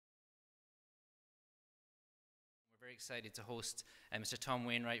very excited to host Mr. Tom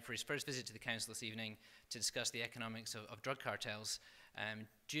Wainwright for his first visit to the Council this evening to discuss the economics of drug cartels.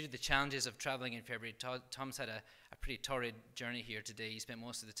 Due to the challenges of traveling in February, Tom's had a pretty torrid journey here today. He spent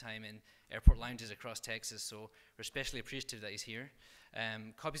most of the time in airport lounges across Texas, so we're especially appreciative that he's here.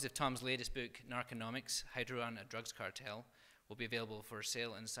 Copies of Tom's latest book, Narconomics, How to Run a Drugs Cartel, will be available for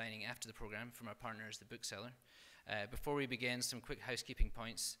sale and signing after the program from our partners, the bookseller. Before we begin, some quick housekeeping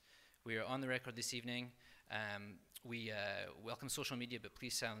points. We are on the record this evening. We welcome social media, but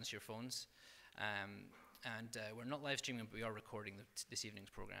please silence your phones. We're not live streaming, but we are recording this evening's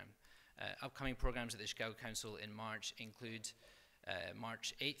program. Upcoming programs at the Chicago Council in March include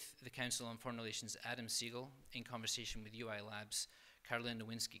March 8th, the Council on Foreign Relations' Adam Siegel, in conversation with UI Labs' Carolyn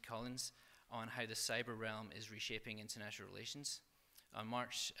Nowinski-Collins, on how the cyber realm is reshaping international relations. On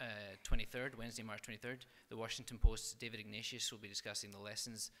March 23rd, Wednesday, March 23rd, the Washington Post's David Ignatius will be discussing the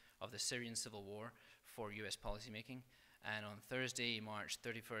lessons of the Syrian civil war for US policymaking. And on Thursday, March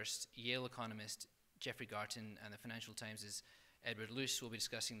 31st, Yale economist Jeffrey Garten and the Financial Times' Edward Luce will be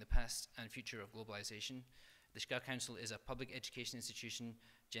discussing the past and future of globalization. The Chicago Council is a public education institution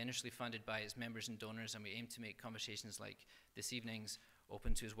generously funded by its members and donors, and we aim to make conversations like this evening's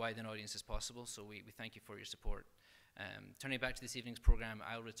open to as wide an audience as possible, so we thank you for your support. Turning back to this evening's program,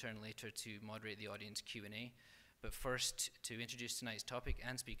 I'll return later to moderate the audience Q&A. But first, to introduce tonight's topic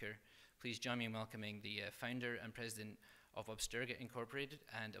and speaker, please join me in welcoming the founder and president of Obsturga Incorporated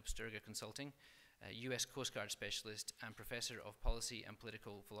and Obsturga Consulting, U.S. Coast Guard specialist and professor of policy and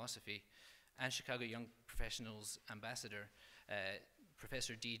political philosophy, and Chicago Young Professionals Ambassador,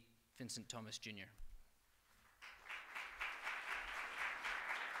 Professor D. Vincent Thomas, Jr.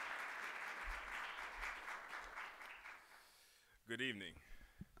 Good evening.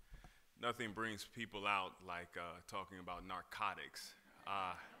 Nothing brings people out like talking about narcotics.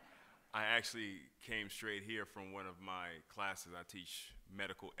 I actually came straight here from one of my classes. I teach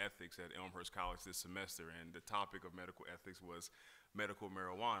medical ethics at Elmhurst College this semester, and the topic of medical ethics was medical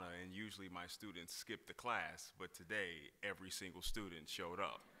marijuana, and usually my students skip the class, but today every single student showed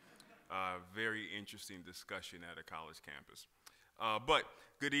up. Very interesting discussion at a college campus. But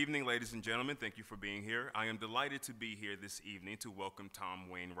good evening, ladies and gentlemen. Thank you for being here. I am delighted to be here this evening to welcome Tom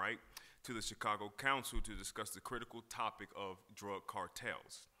Wainwright to the Chicago Council to discuss the critical topic of drug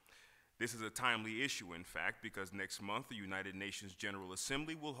cartels. This is a timely issue, in fact, because next month the United Nations General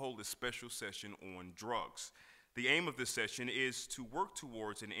Assembly will hold a special session on drugs. The aim of this session is to work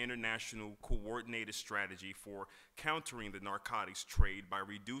towards an international coordinated strategy for countering the narcotics trade by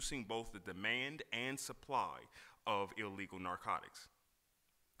reducing both the demand and supply of illegal narcotics.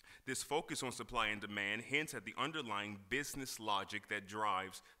 This focus on supply and demand hints at the underlying business logic that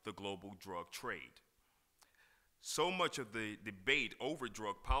drives the global drug trade. So much of the debate over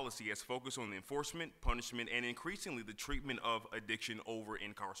drug policy has focused on the enforcement, punishment, and increasingly the treatment of addiction over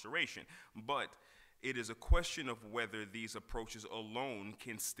incarceration. But it is a question of whether these approaches alone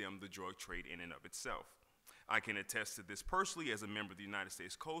can stem the drug trade in and of itself. I can attest to this personally as a member of the United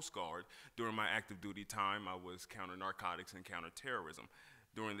States Coast Guard. During my active duty time, I was counter-narcotics and counter-terrorism.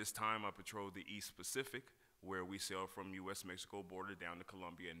 During this time, I patrolled the East Pacific, where we sailed from U.S.-Mexico border down to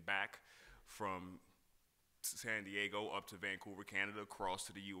Colombia and back, from San Diego up to Vancouver, Canada, across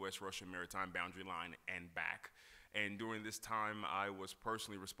to the U.S.-Russia maritime boundary line and back. And during this time, I was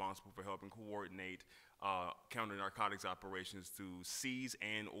personally responsible for helping coordinate counter-narcotics operations to seize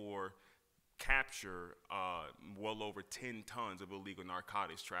and or capture well over 10 tons of illegal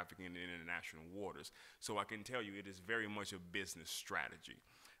narcotics trafficking in international waters. So I can tell you it is very much a business strategy.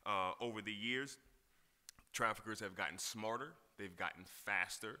 Over the years, traffickers have gotten smarter, they've gotten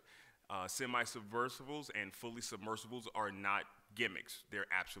faster. Semi-submersibles and fully submersibles are not gimmicks. They're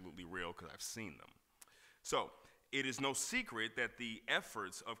absolutely real because I've seen them. So it is no secret that the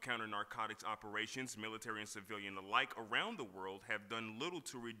efforts of counter-narcotics operations, military and civilian alike, around the world have done little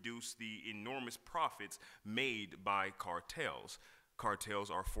to reduce the enormous profits made by cartels. Cartels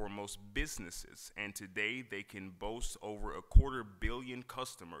are foremost businesses, and today they can boast over 250 million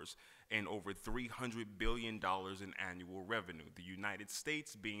customers and over $300 billion in annual revenue, the United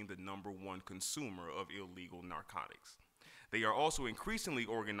States being the #1 consumer of illegal narcotics. They are also increasingly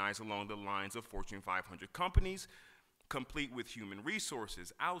organized along the lines of Fortune 500 companies, complete with human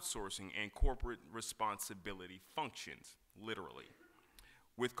resources, outsourcing, and corporate responsibility functions, literally.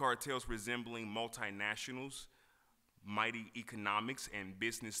 With cartels resembling multinationals, mighty economics and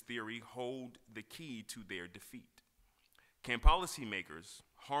business theory hold the key to their defeat. Can policymakers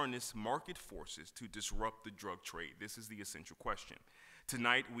harness market forces to disrupt the drug trade? This is the essential question.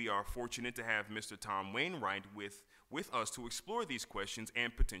 Tonight, we are fortunate to have Mr. Tom Wainwright with us to explore these questions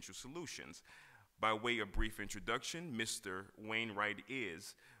and potential solutions. By way of brief introduction, Mr. Wainwright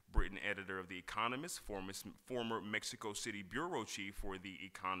is Britain editor of The Economist, former Mexico City bureau chief for The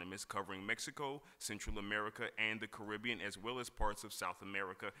Economist, covering Mexico, Central America, and the Caribbean, as well as parts of South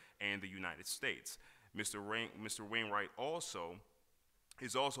America and the United States. Mr. Wainwright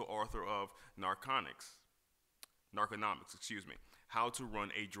is also author of Narconomics, How to Run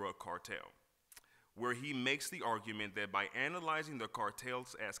a Drug Cartel, where he makes the argument that by analyzing the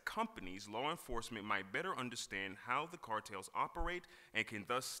cartels as companies, law enforcement might better understand how the cartels operate and can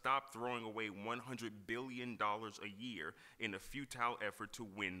thus stop throwing away $100 billion a year in a futile effort to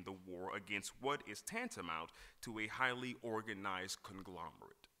win the war against what is tantamount to a highly organized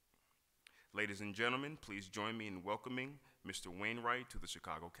conglomerate. Ladies and gentlemen, please join me in welcoming Mr. Wainwright to the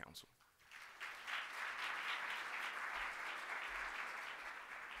Chicago Council.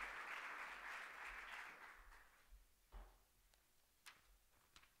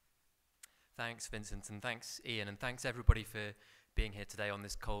 Thanks, Vincent, and thanks, Ian, and thanks everybody for being here today on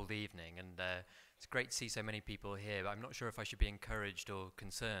this cold evening. And it's great to see so many people here. I'm not sure if I should be encouraged or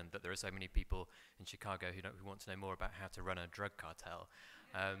concerned that there are so many people in Chicago who want to know more about how to run a drug cartel.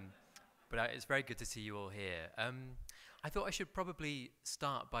 But it's very good to see you all here. I thought I should probably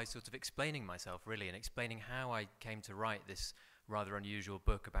start by sort of explaining myself, really, and explaining how I came to write this rather unusual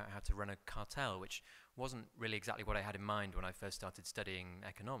book about how to run a cartel, which wasn't really exactly what I had in mind when I first started studying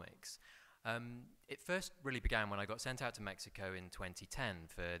economics. It first really began when I got sent out to Mexico in 2010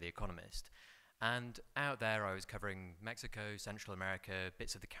 for The Economist. And out there I was covering Mexico, Central America,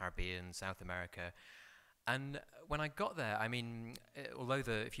 bits of the Caribbean, South America. And when I got there, I mean, although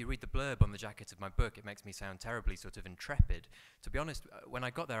if you read the blurb on the jacket of my book, it makes me sound terribly sort of intrepid. To be honest, when I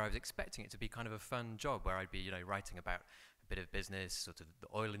got there, I was expecting it to be kind of a fun job where I'd be, writing about a bit of business, sort of the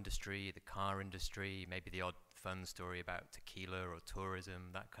oil industry, the car industry, maybe the odd fun story about tequila or tourism,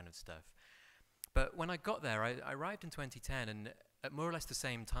 that kind of stuff. But when I got there, I arrived in 2010, and at more or less the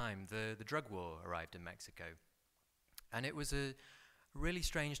same time, the drug war arrived in Mexico. And it was a really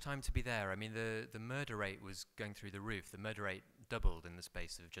strange time to be there. I mean, the murder rate was going through the roof. The murder rate doubled in the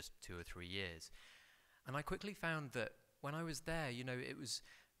space of just 2 or 3 years. And I quickly found that when I was there, it was,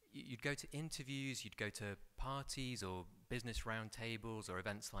 you'd go to interviews, you'd go to parties or business roundtables or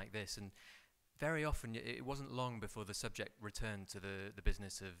events like this, and very often it wasn't long before the subject returned to the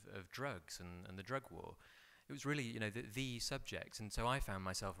business of drugs and the drug war. It was really, the subject, and so I found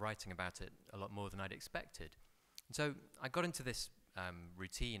myself writing about it a lot more than I'd expected. And so I got into this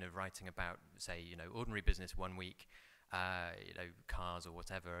routine of writing about, say, ordinary business one week, cars or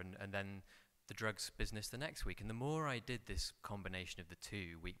whatever, and then the drugs business the next week. And the more I did this combination of the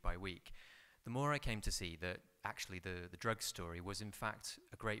two week by week, the more I came to see that actually the drug story was in fact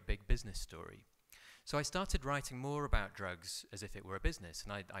a great big business story. So I started writing more about drugs as if it were a business,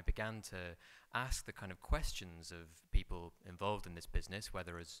 and I began to ask the kind of questions of people involved in this business,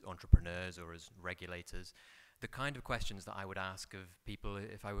 whether as entrepreneurs or as regulators, the kind of questions that I would ask of people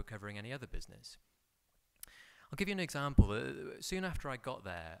if I were covering any other business. I'll give you an example. Soon after I got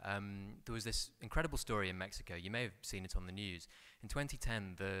there, there was this incredible story in Mexico. You may have seen it on the news. In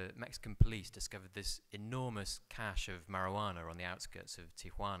 2010, the Mexican police discovered this enormous cache of marijuana on the outskirts of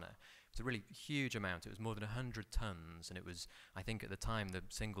Tijuana. It was a really huge amount. It was more than 100 tons, and it was, I think at the time, the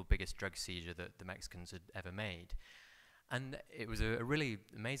single biggest drug seizure that the Mexicans had ever made. And it was a really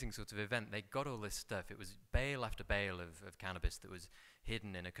amazing sort of event. They got all this stuff. It was bale after bale of cannabis that was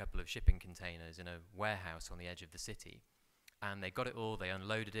hidden in a couple of shipping containers in a warehouse on the edge of the city. And they got it all, they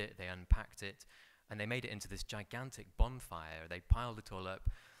unloaded it, they unpacked it, and they made it into this gigantic bonfire. They piled it all up,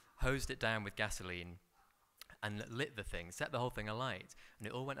 hosed it down with gasoline, and lit the thing, set the whole thing alight, and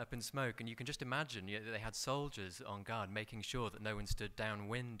it all went up in smoke. And you can just imagine, they had soldiers on guard making sure that no one stood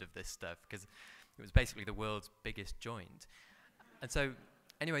downwind of this stuff, because it was basically the world's biggest joint. And so,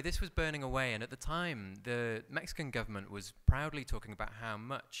 anyway, this was burning away, and at the time, the Mexican government was proudly talking about how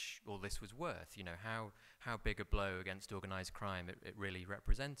much all this was worth, how big a blow against organized crime it really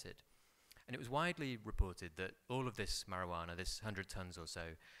represented. And it was widely reported that all of this marijuana, this 100 tons or so,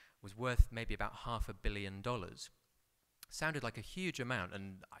 was worth maybe about $500 million. Sounded like a huge amount,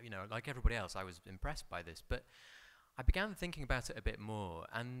 and like everybody else, I was impressed by this. But I began thinking about it a bit more,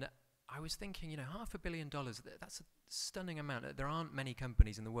 and I was thinking, $500 million, that's a stunning amount. There aren't many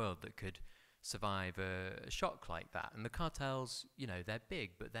companies in the world that could survive a shock like that. And the cartels, they're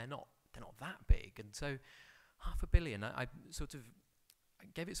big, but they're not that big. And so $500 million, I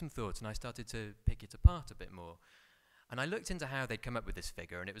gave it some thought, and I started to pick it apart a bit more. And I looked into how they'd come up with this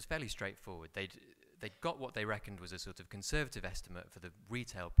figure, and it was fairly straightforward. They'd got what they reckoned was a sort of conservative estimate for the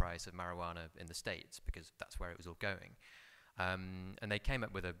retail price of marijuana in the States, because that's where it was all going. And they came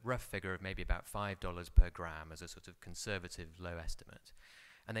up with a rough figure of maybe about $5 per gram as a sort of conservative low estimate.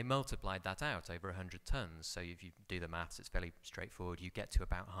 And they multiplied that out over 100 tons. So if you do the maths, it's fairly straightforward. You get to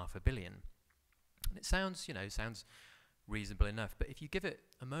about 500 million. And it sounds, sounds reasonable enough. But if you give it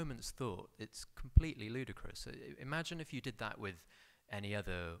a moment's thought, it's completely ludicrous. Imagine if you did that with any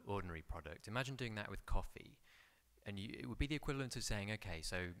other ordinary product. Imagine doing that with coffee. And it would be the equivalent of saying, okay,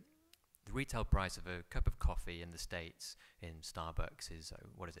 so the retail price of a cup of coffee in the States in Starbucks is,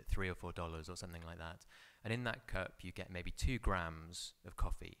 $3 or $4 or something like that. And in that cup, you get maybe 2 grams of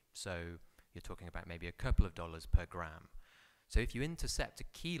coffee. So you're talking about maybe a couple of dollars per gram. So if you intercept a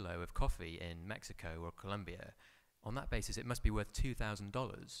kilo of coffee in Mexico or Colombia, on that basis, it must be worth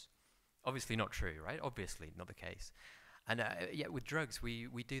 $2,000. Obviously not true, right? Obviously not the case. And yet with drugs, we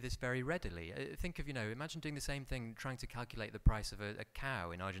do this very readily. Think of, imagine doing the same thing, trying to calculate the price of a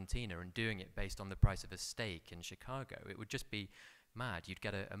cow in Argentina and doing it based on the price of a steak in Chicago. It would just be mad. You'd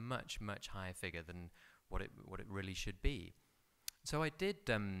get a much, much higher figure than what it really should be. So I did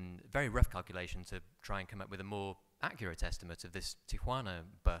very rough calculation to try and come up with a more accurate estimate of this Tijuana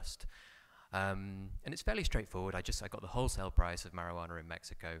bust. And it's fairly straightforward. I got the wholesale price of marijuana in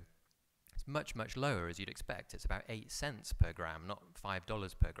Mexico. It's much, much lower, as you'd expect. It's about 8 cents per gram, not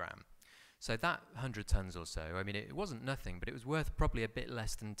 $5 per gram. So that 100 tons or so, it wasn't nothing, but it was worth probably a bit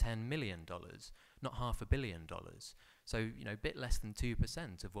less than $10 million, not $500 million. So, a bit less than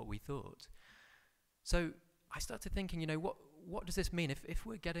 2% of what we thought. So I started thinking, what does this mean? If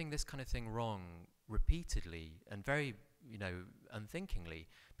we're getting this kind of thing wrong repeatedly and very, unthinkingly,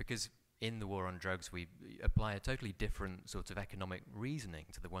 because in the war on drugs, we apply a totally different sort of economic reasoning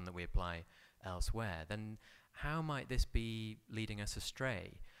to the one that we apply elsewhere, then how might this be leading us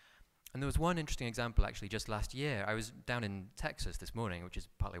astray? And there was one interesting example actually just last year. I was down in Texas this morning, which is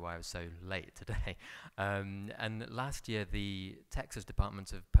partly why I was so late today. And last year, the Texas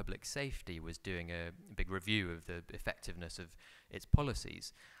Department of Public Safety was doing a big review of the effectiveness of its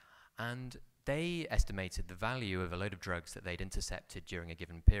policies. And they estimated the value of a load of drugs that they'd intercepted during a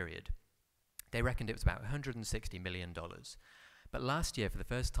given period. They reckoned it was about $160 million. But last year, for the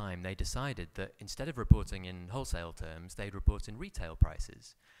first time, they decided that instead of reporting in wholesale terms, they'd report in retail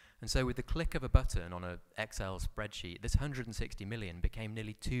prices. And so with the click of a button on an Excel spreadsheet, this 160 million became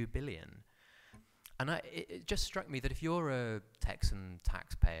nearly 2 billion. And it just struck me that if you're a Texan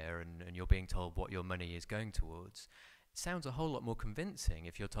taxpayer and you're being told what your money is going towards, it sounds a whole lot more convincing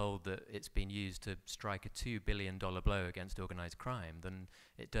if you're told that it's been used to strike a $2 billion blow against organized crime than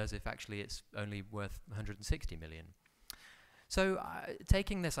it does if actually it's only worth 160 million. So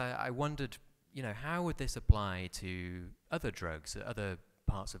taking this, I wondered, how would this apply to other drugs, other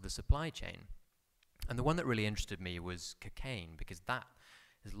parts of the supply chain? And the one that really interested me was cocaine, because that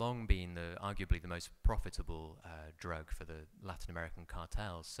has long been arguably the most profitable drug for the Latin American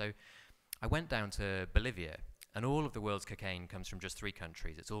cartels. So I went down to Bolivia, and all of the world's cocaine comes from just 3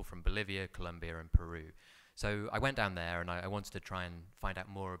 countries. It's all from Bolivia, Colombia, and Peru. So I went down there, and I wanted to try and find out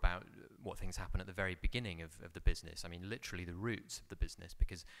more about what things happen at the very beginning of the business. Literally the roots of the business,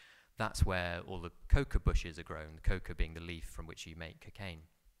 because that's where all the coca bushes are grown, coca being the leaf from which you make cocaine.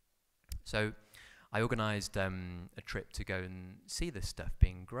 So I organized a trip to go and see this stuff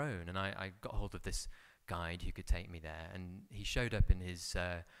being grown, and I got hold of this guide who could take me there, and he showed up in his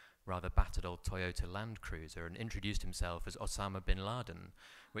rather battered old Toyota Land Cruiser and introduced himself as Osama bin Laden,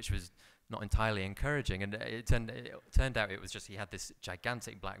 which was not entirely encouraging. And it turned out it was just he had this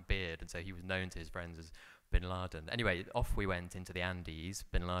gigantic black beard, and so he was known to his friends as bin Laden. Anyway, off we went into the Andes,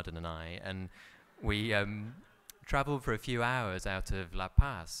 bin Laden and I, and we traveled for a few hours out of La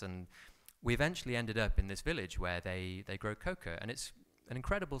Paz, and we eventually ended up in this village where they grow coca, and it's an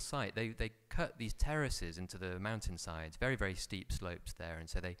incredible sight. They cut these terraces into the mountainsides, very, very steep slopes there, and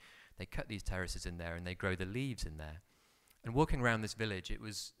so they cut these terraces in there and they grow the leaves in there. And walking around this village, it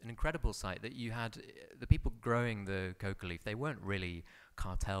was an incredible sight that you had the people growing the coca leaf. They weren't really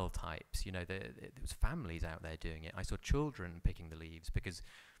cartel types, there was families out there doing it. I saw children picking the leaves, because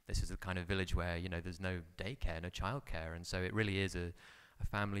this is the kind of village where, there's no daycare, no childcare, and so it really is a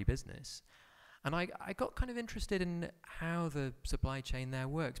family business. And I got kind of interested in how the supply chain there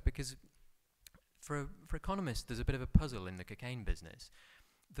works, because for economists, there's a bit of a puzzle in the cocaine business.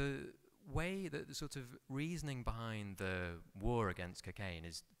 The way that the sort of reasoning behind the war against cocaine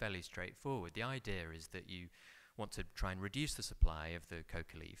is fairly straightforward. The idea is that you want to try and reduce the supply of the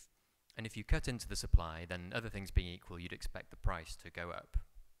coca leaf. And if you cut into the supply, then other things being equal, you'd expect the price to go up.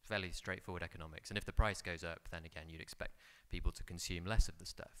 Fairly straightforward economics. And if the price goes up, then again, you'd expect people to consume less of the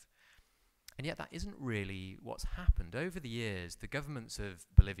stuff. And yet that isn't really what's happened. Over the years, the governments of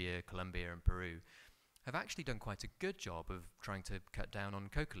Bolivia, Colombia, and Peru have actually done quite a good job of trying to cut down on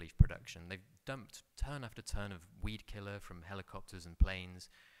coca leaf production. They've dumped ton after ton of weed killer from helicopters and planes.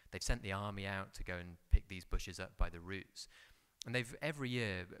 They've sent the army out to go and pick these bushes up by the roots. And they've every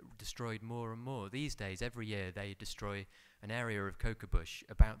year destroyed more and more. These days, every year, they destroy an area of coca bush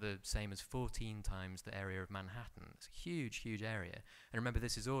about the same as 14 times the area of Manhattan. It's a huge, huge area. And remember,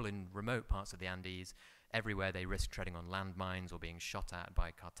 this is all in remote parts of the Andes. Everywhere they risk treading on landmines or being shot at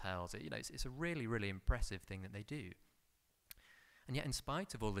by cartels. It's a really, really impressive thing that they do. And yet, in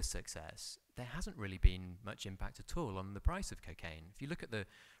spite of all this success, there hasn't really been much impact at all on the price of cocaine. If you look at the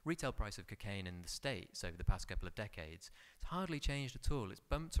retail price of cocaine in the States over the past couple of decades, it's hardly changed at all. It's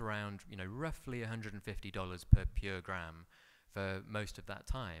bumped around, roughly $150 per pure gram for most of that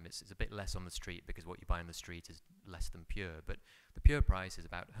time. It's a bit less on the street because what you buy on the street is less than pure, but the pure price is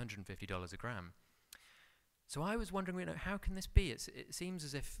about $150 a gram. So I was wondering, how can this be? It seems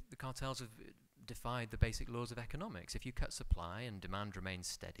as if the cartels have defied the basic laws of economics. If you cut supply and demand remains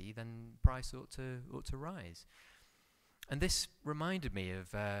steady, then price ought to rise. And this reminded me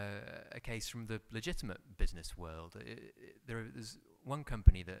of a case from the legitimate business world. There's one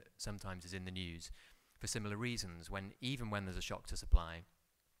company that sometimes is in the news for similar reasons, even when there's a shock to supply,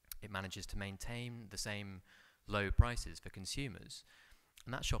 it manages to maintain the same low prices for consumers.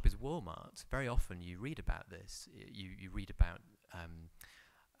 And that shop is Walmart. Very often you read about this. You read about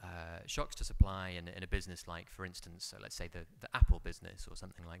shocks to supply in a business like, for instance, so let's say the Apple business or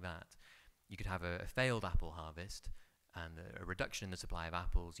something like that. You could have a failed apple harvest and a reduction in the supply of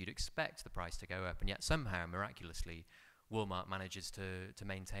apples. You'd expect the price to go up, and yet somehow, miraculously, Walmart manages to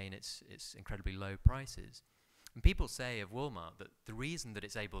maintain its incredibly low prices. And people say of Walmart that the reason that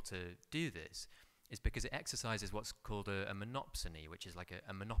it's able to do this is because it exercises what's called a monopsony, which is like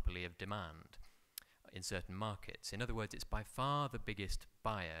a monopoly of demand in certain markets. In other words, it's by far the biggest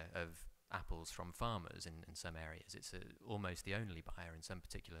buyer of apples from farmers in some areas. It's almost the only buyer in some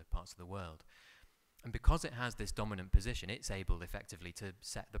particular parts of the world. And because it has this dominant position, it's able effectively to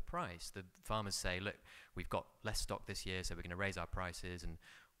set the price. The farmers say, look, we've got less stock this year, so we're going to raise our prices. And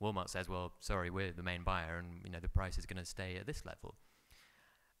Walmart says, well, sorry, we're the main buyer, and the price is going to stay at this level.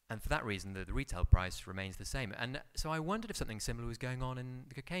 And for that reason, the retail price remains the same. And so I wondered if something similar was going on in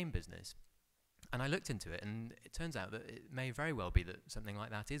the cocaine business. And I looked into it, and it turns out that it may very well be that something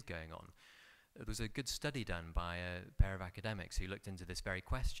like that is going on. There was a good study done by a pair of academics who looked into this very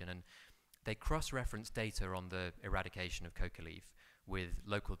question, and they cross-referenced data on the eradication of coca leaf with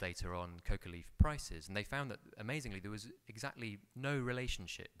local data on coca leaf prices. And they found that, amazingly, there was exactly no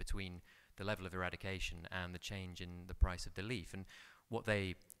relationship between the level of eradication and the change in the price of the leaf. And what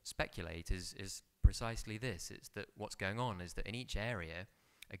they speculate is precisely this. It's that what's going on is that in each area,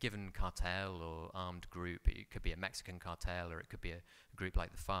 a given cartel or armed group, it could be a Mexican cartel or it could be a group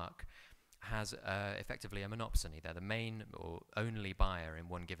like the FARC, has effectively a monopsony. They're the main or only buyer in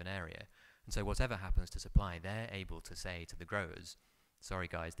one given area. And so whatever happens to supply, they're able to say to the growers, sorry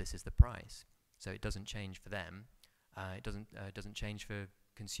guys, this is the price. So it doesn't change for them. It doesn't change for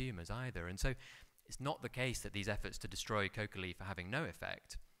consumers either. And so it's not the case that these efforts to destroy coca leaf are having no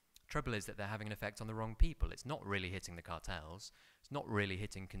effect. Trouble is that they're having an effect on the wrong people. It's not really hitting the cartels. It's not really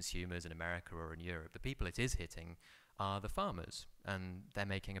hitting consumers in America or in Europe. The people it is hitting are the farmers, and they're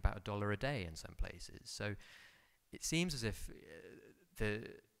making about $1 a day in some places. So it seems as if the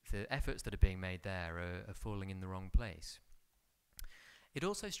efforts that are being made there are falling in the wrong place. It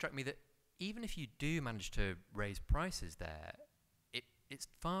also struck me that even if you do manage to raise prices there, it's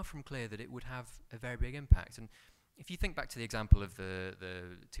far from clear that it would have a very big impact. And if you think back to the example of the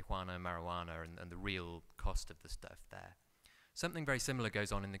Tijuana marijuana and the real cost of the stuff there, something very similar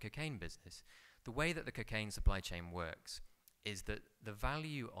goes on in the cocaine business. The way that the cocaine supply chain works is that the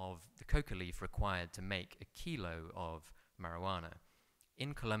value of the coca leaf required to make a kilo of marijuana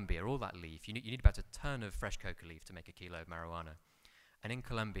in Colombia, all that leaf, you need about a ton of fresh coca leaf to make a kilo of marijuana. And in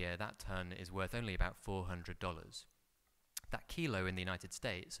Colombia, that ton is worth only about $400. That kilo in the United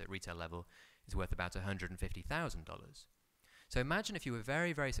States at retail level is worth about $150,000. So imagine if you were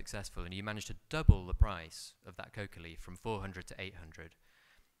very, very successful and you managed to double the price of that coca leaf from 400 to 800.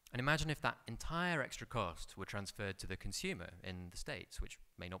 And imagine if that entire extra cost were transferred to the consumer in the States, which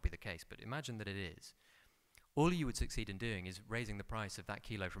may not be the case, but imagine that it is. All you would succeed in doing is raising the price of that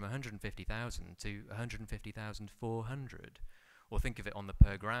kilo from 150,000 to 150,400. Or think of it on the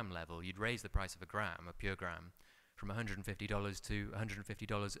per gram level. You'd raise the price of a gram, a pure gram, from $150 to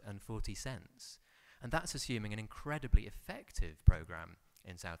 $150.40. And that's assuming an incredibly effective program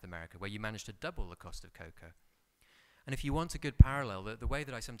in South America, where you manage to double the cost of coca. And if you want a good parallel, the way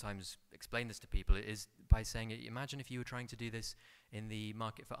that I sometimes explain this to people is by saying, imagine if you were trying to do this in the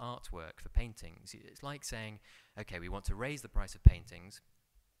market for artwork, for paintings. It's like saying, okay, we want to raise the price of paintings.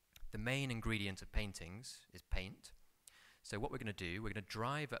 The main ingredient of paintings is paint. So what we're going to do, we're going to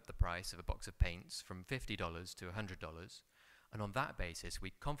drive up the price of a box of paints from $50 to $100. And on that basis,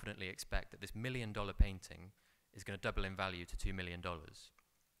 we confidently expect that this $1 million painting is going to double in value to $2 million.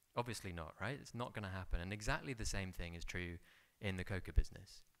 Obviously not, right? It's not going to happen. And exactly the same thing is true in the coca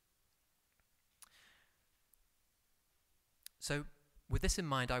business. So with this in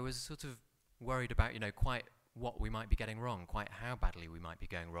mind, I was sort of worried about, quite what we might be getting wrong, quite how badly we might be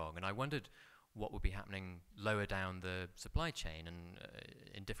going wrong. And I wondered what would be happening lower down the supply chain and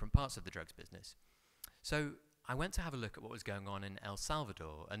in different parts of the drugs business. So I went to have a look at what was going on in El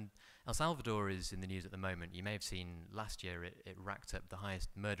Salvador, and El Salvador is in the news at the moment. You may have seen last year it racked up the highest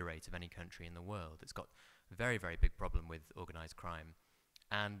murder rate of any country in the world. It's got a very, very big problem with organized crime,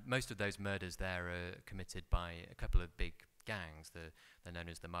 and most of those murders there are committed by a couple of big gangs. They're known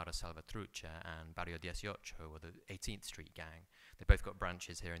as the Mara Salvatrucha and Barrio 18, or the 18th Street Gang. They both got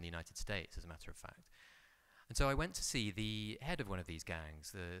branches here in the United States, as a matter of fact. And so I went to see the head of one of these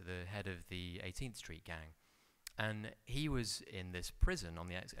gangs, the head of the 18th Street Gang. And he was in this prison on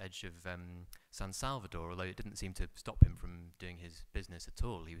the edge of San Salvador, although it didn't seem to stop him from doing his business at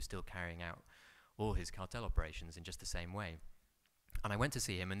all. He was still carrying out all his cartel operations in just the same way. And I went to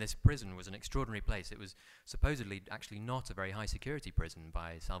see him, and this prison was an extraordinary place. It was supposedly actually not a very high security prison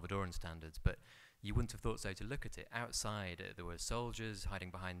by Salvadoran standards, but you wouldn't have thought so to look at it. Outside, there were soldiers hiding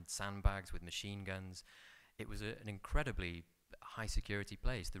behind sandbags with machine guns. It was an incredibly high security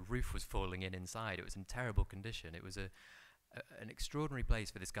place. The roof was falling in inside. It was in terrible condition. It was an extraordinary place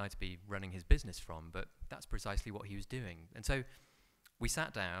for this guy to be running his business from, but that's precisely what he was doing. And so we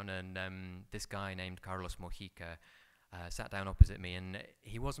sat down, and this guy named Carlos Mojica sat down opposite me, and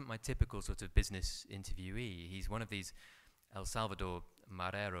he wasn't my typical sort of business interviewee. He's one of these El Salvador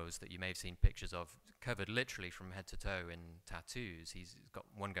mareros that you may have seen pictures of, covered literally from head to toe in tattoos. He's got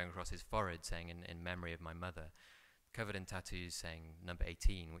one going across his forehead saying, in memory of my mother, covered in tattoos saying number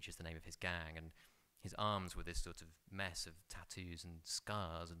 18, which is the name of his gang, and his arms were this sort of mess of tattoos and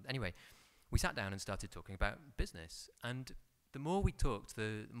scars. And anyway, we sat down and started talking about business. And the more we talked,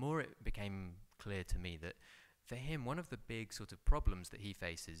 the more it became clear to me that for him, one of the big sort of problems that he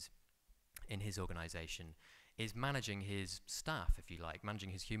faces in his organization is managing his staff, if you like, managing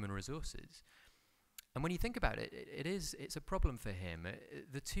his human resources. And when you think about it, it's a problem for him.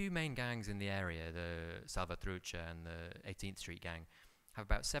 The two main gangs in the area, the Salvatrucha and the 18th Street Gang, have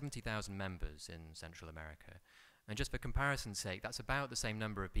about 70,000 members in Central America. And just for comparison's sake, that's about the same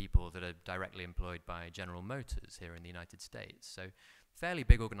number of people that are directly employed by General Motors here in the United States. So fairly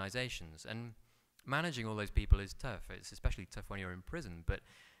big organizations. And managing all those people is tough. It's especially tough when you're in prison. But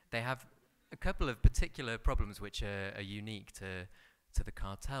they have a couple of particular problems which are unique to the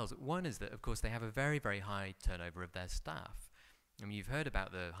cartels. One is that, of course, they have a very, very high turnover of their staff. I mean, you've heard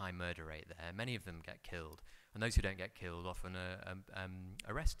about the high murder rate there. Many of them get killed, and those who don't get killed often are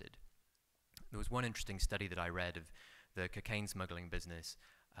arrested. There was one interesting study that I read of the cocaine smuggling business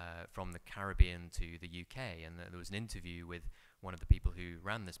from the Caribbean to the UK, and there was an interview with one of the people who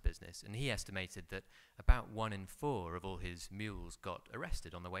ran this business, and he estimated that about 1 in 4 of all his mules got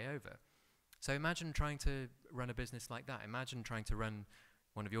arrested on the way over. So imagine trying to run a business like that. Imagine trying to run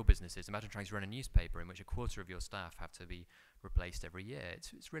one of your businesses. Imagine trying to run a newspaper in which a quarter of your staff have to be replaced every year.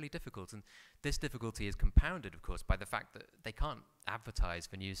 It's really difficult. And this difficulty is compounded, of course, by the fact that they can't advertise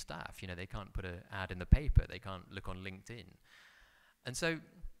for new staff. You know, they can't put an ad in the paper. They can't look on LinkedIn. And so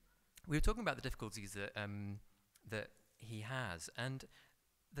we were talking about the difficulties that that he has. And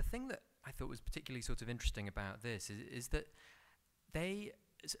the thing that I thought was particularly sort of interesting about this is that they,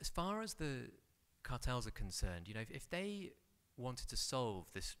 as far as the cartels are concerned, you know, if they wanted to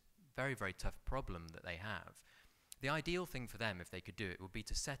solve this very, very tough problem that they have, the ideal thing for them, if they could do it, would be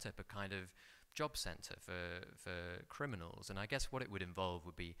to set up a kind of job center for criminals. And I guess what it would involve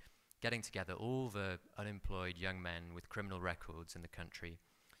would be getting together all the unemployed young men with criminal records in the country,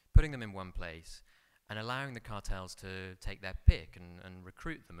 putting them in one place, and allowing the cartels to take their pick and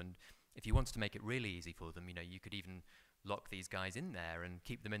recruit them. And if you wanted to make it really easy for them, you know, you could even lock these guys in there and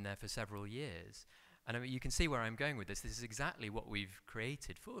keep them in there for several years. And I mean, you can see where I'm going with this. This is exactly what we've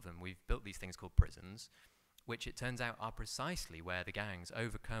created for them. We've built these things called prisons, which it turns out are precisely where the gangs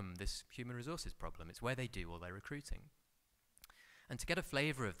overcome this human resources problem. It's where they do all their recruiting. And to get a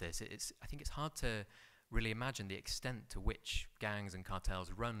flavor of this, I think it's hard to really imagine the extent to which gangs and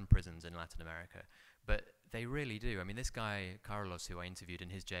cartels run prisons in Latin America. But They really do. I mean, this guy, Carlos, who I interviewed in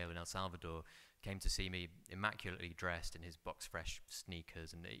his jail in El Salvador, came to see me immaculately dressed in his box-fresh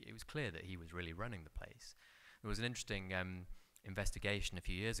sneakers, and it was clear that he was really running the place. There was an interesting investigation a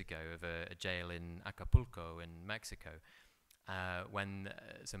few years ago of a jail in Acapulco in Mexico, when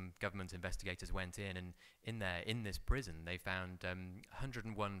some government investigators went in, and in this prison they found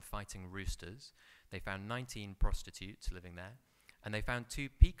 101 fighting roosters, they found 19 prostitutes living there, and they found 2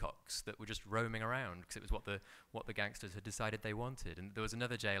 peacocks that were just roaming around because it was what the gangsters had decided they wanted. And there was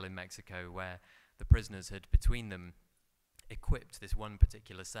another jail in Mexico where the prisoners had between them equipped this one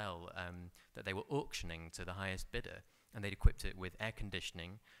particular cell that they were auctioning to the highest bidder, and they'd equipped it with air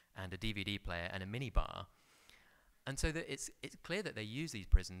conditioning and a DVD player and a minibar. And so that it's clear that they use these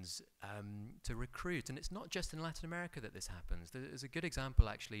prisons to recruit, and it's not just in Latin America that this happens. There's a good example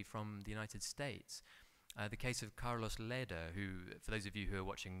actually from the United States. The case of Carlos Leda, who, for those of you who are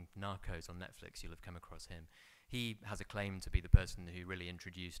watching Narcos on Netflix, you'll have come across him. He has a claim to be the person who really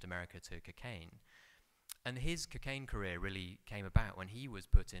introduced America to cocaine. And his cocaine career really came about when he was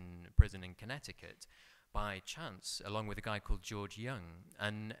put in prison in Connecticut by chance, along with a guy called George Young.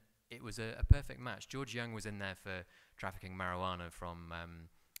 And it was a perfect match. George Young was in there for trafficking marijuana from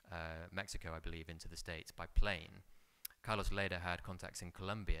Mexico, I believe, into the States by plane. Carlos Leda had contacts in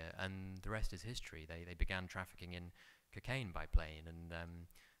Colombia, and the rest is history. They began trafficking in cocaine by plane, and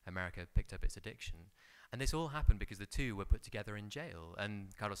America picked up its addiction. And this all happened because the two were put together in jail,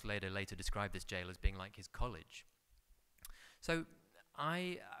 and Carlos Leda later described this jail as being like his college. So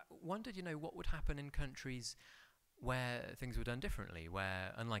I wondered, what would happen in countries where things were done differently,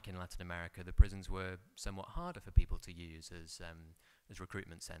 where, unlike in Latin America, the prisons were somewhat harder for people to use as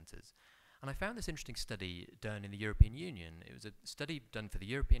recruitment centres. And I found this interesting study done in the European Union. It was a study done for the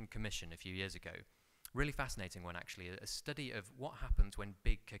European Commission a few years ago. Really fascinating one, actually, a study of what happens when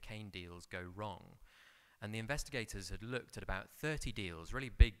big cocaine deals go wrong. And the investigators had looked at about 30 deals, really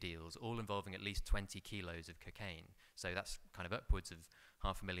big deals, all involving at least 20 kilos of cocaine. So that's kind of upwards of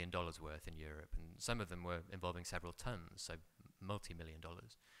 $500,000 worth in Europe. And some of them were involving several tons, so multi-million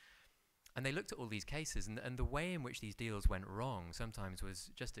dollars. And they looked at all these cases, and the way in which these deals went wrong sometimes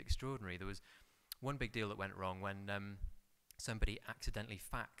was just extraordinary. There was one big deal that went wrong when somebody accidentally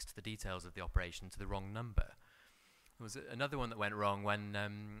faxed the details of the operation to the wrong number. There was another one that went wrong when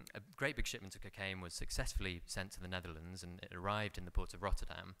a great big shipment of cocaine was successfully sent to the Netherlands, and it arrived in the port of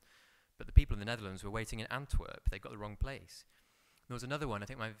Rotterdam. But the people in the Netherlands were waiting in Antwerp. They got the wrong place. There was another one, I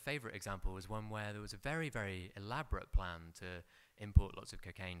think my favourite example was one where there was a very, very elaborate plan to import lots of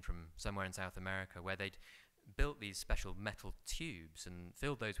cocaine from somewhere in South America, where they'd built these special metal tubes and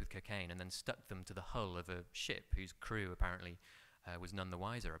filled those with cocaine and then stuck them to the hull of a ship whose crew apparently was none the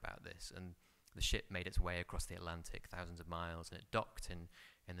wiser about this. And the ship made its way across the Atlantic thousands of miles, and it docked in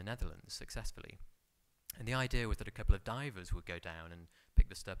the Netherlands successfully. And the idea was that a couple of divers would go down and pick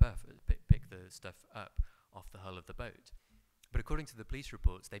the stuff up off the hull of the boat. But according to the police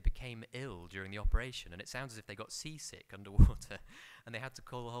reports, they became ill during the operation, and it sounds as if they got seasick underwater, and they had to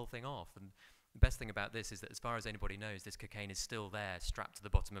call the whole thing off. And the best thing about this is that, as far as anybody knows, this cocaine is still there, strapped to the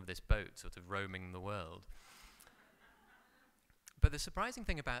bottom of this boat, sort of roaming the world. But the surprising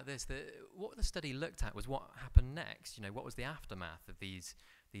thing about this, what the study looked at was what happened next. What was the aftermath of these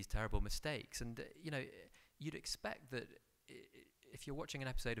terrible mistakes? And you'd expect that if you're watching an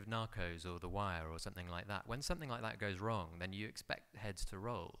episode of Narcos or The Wire or something like that, when something like that goes wrong, then you expect heads to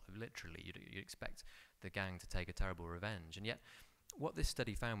roll. Literally, you expect the gang to take a terrible revenge. And yet, what this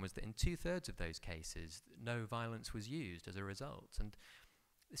study found was that in 2/3 of those cases, no violence was used as a result. And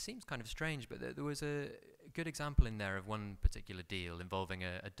it seems kind of strange, but there was a good example in there of one particular deal involving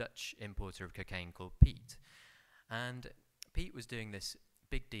a Dutch importer of cocaine called Pete. And Pete was doing this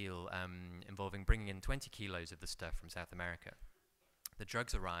big deal involving bringing in 20 kilos of the stuff from South America. The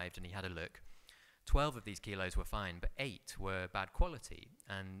drugs arrived, and he had a look. 12 of these kilos were fine, but 8 were bad quality.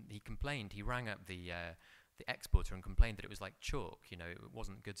 And he complained. He rang up the exporter and complained that it was like chalk. It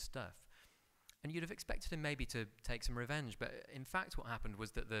wasn't good stuff. And you'd have expected him maybe to take some revenge, but in fact what happened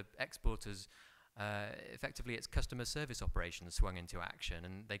was that the exporters, effectively its customer service operations swung into action,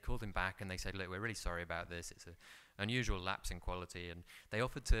 and they called him back and they said, look, we're really sorry about this. It's an unusual lapse in quality. And they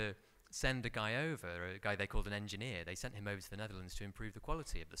offered to send a guy over, a guy they called an engineer. They sent him over to the Netherlands to improve the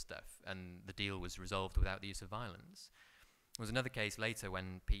quality of the stuff, and the deal was resolved without the use of violence. There was another case later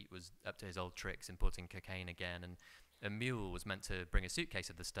when Pete was up to his old tricks importing cocaine again, and a mule was meant to bring a suitcase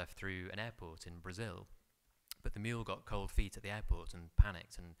of the stuff through an airport in Brazil. But the mule got cold feet at the airport and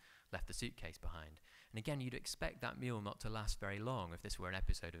panicked and left the suitcase behind. And again, you'd expect that mule not to last very long if this were an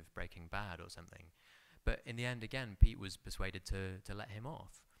episode of Breaking Bad or something. But in the end, again, Pete was persuaded to let him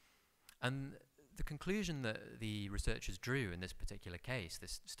off. And the conclusion that the researchers drew in this particular case,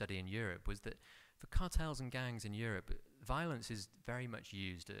 this study in Europe, was that for cartels and gangs in Europe, violence is very much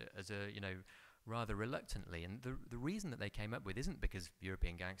used as a, rather reluctantly. And the reason that they came up with isn't because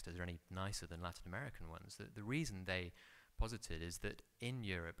European gangsters are any nicer than Latin American ones. The reason they posited is that in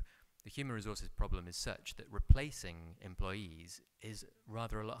Europe, the human resources problem is such that replacing employees is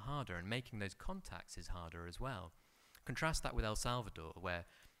rather a lot harder, and making those contacts is harder as well. Contrast that with El Salvador, where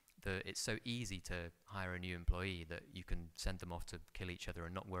it's so easy to hire a new employee that you can send them off to kill each other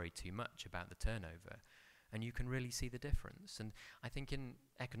and not worry too much about the turnover. And you can really see the difference. And I think in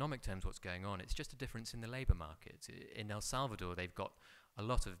economic terms what's going on, it's just a difference in the labour market. In El Salvador, they've got a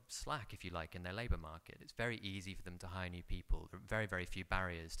lot of slack, if you like, in their labour market. It's very easy for them to hire new people. There are very, very few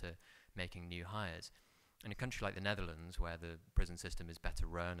barriers to making new hires. In a country like the Netherlands, where the prison system is better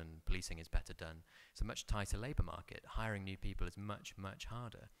run and policing is better done, it's a much tighter labour market. Hiring new people is much, much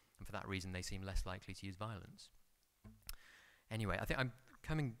harder. And for that reason, they seem less likely to use violence. Anyway, I think I'm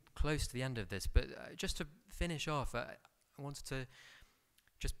coming close to the end of this, but just to finish off, I wanted to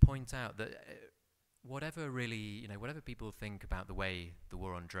just point out that whatever people think about the way the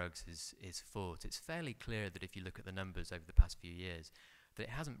war on drugs is fought, it's fairly clear that if you look at the numbers over the past few years, that it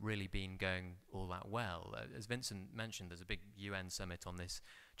hasn't really been going all that well. As Vincent mentioned, there's a big UN summit on this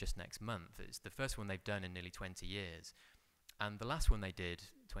just next month. It's the first one they've done in nearly 20 years. And the last one they did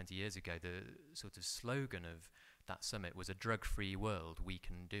 20 years ago, the sort of slogan of that summit was "A drug-free world, we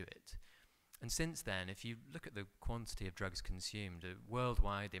can do it." And since then, if you look at the quantity of drugs consumed,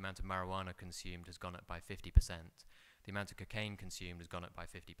 worldwide, the amount of marijuana consumed has gone up by 50%. The amount of cocaine consumed has gone up by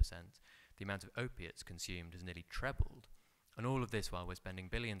 50%. The amount of opiates consumed has nearly trebled. And all of this while we're spending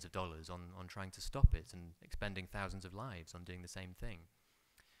billions of dollars on trying to stop it and expending thousands of lives on doing the same thing.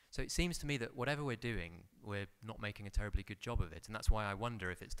 So it seems to me that whatever we're doing, we're not making a terribly good job of it. And that's why I wonder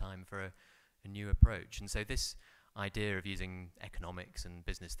if it's time for a new approach. And so this idea of using economics and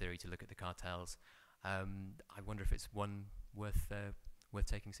business theory to look at the cartels, I wonder if it's one worth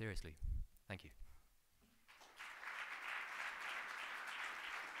taking seriously. Thank you.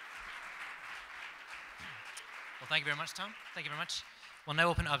 Well, thank you very much, Tom. Thank you very much. We'll now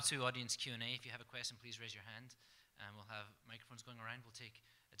open it up to audience Q&A. If you have a question, please raise your hand. And we'll have microphones going around. We'll take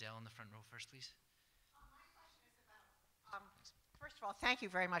Adele in the front row first, please. My question is about, first of all, thank you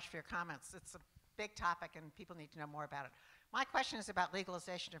very much for your comments. It's a big topic and people need to know more about it. My question is about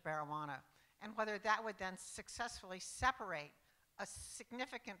legalization of marijuana and whether that would then successfully separate a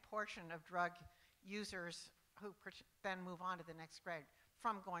significant portion of drug users who then move on to the next grade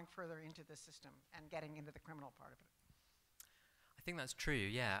from going further into the system and getting into the criminal part of it. I think that's true,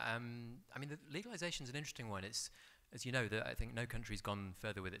 yeah. I mean, the legalization is an interesting one. It's, as you know, I think no country's gone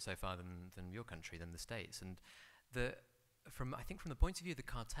further with it so far than your country, than the States. And I think from the point of view of the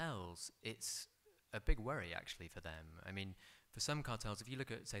cartels, it's a big worry, actually, for them. I mean, for some cartels, if you look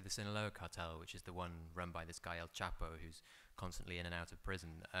at, say, the Sinaloa cartel, which is the one run by this guy El Chapo, who's constantly in and out of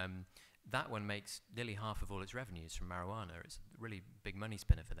prison, that one makes nearly half of all its revenues from marijuana. It's a really big money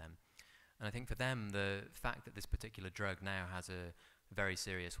spinner for them. And I think for them, the fact that this particular drug now has they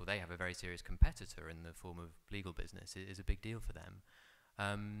have a very serious competitor in the form of legal business is a big deal for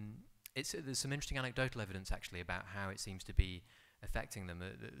them. There's some interesting anecdotal evidence, actually, about how it seems to be affecting them.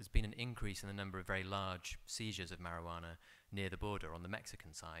 There's been an increase in the number of very large seizures of marijuana near the border on the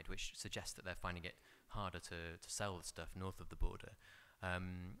Mexican side, which suggests that they're finding it harder to sell the stuff north of the border.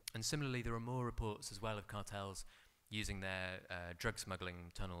 And similarly, there are more reports as well of cartels using their drug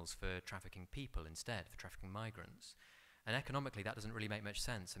smuggling tunnels for trafficking people instead, for trafficking migrants. And economically, that doesn't really make much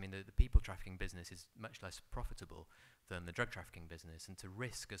sense. I mean, the people trafficking business is much less profitable than the drug trafficking business, and to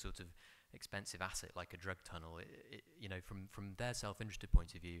risk a sort of expensive asset like a drug tunnel, from their self-interested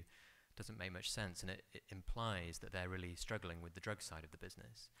point of view, doesn't make much sense, and it implies that they're really struggling with the drug side of the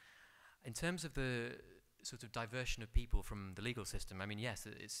business. In terms of the sort of diversion of people from the legal system, I mean, yes,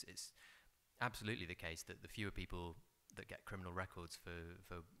 it's absolutely the case that the fewer people that get criminal records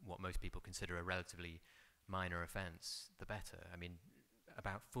for what most people consider a relatively minor offense, the better. I mean,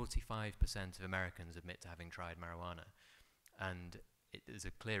 about 45% of Americans admit to having tried marijuana, and there's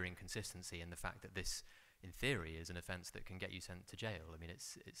a clear inconsistency in the fact that this, in theory, is an offense that can get you sent to jail. I mean,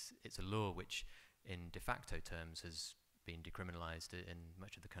 it's a law which, in de facto terms, has been decriminalized in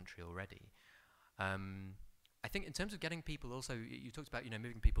much of the country already. I think in terms of getting people also, you talked about,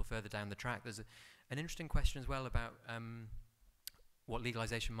 moving people further down the track. There's an interesting question as well about what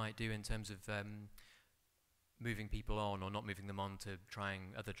legalization might do in terms of moving people on or not moving them on to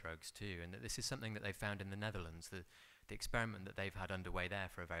trying other drugs too. And this is something that they've found in the Netherlands. The experiment that they've had underway there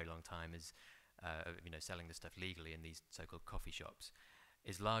for a very long time is, selling the stuff legally in these so-called coffee shops.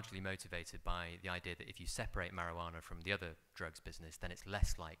 is largely motivated by the idea that if you separate marijuana from the other drugs business, then it's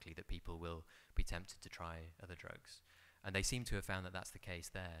less likely that people will be tempted to try other drugs. And they seem to have found that that's the case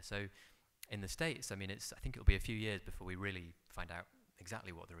there. So in the States, I mean, I think it'll be a few years before we really find out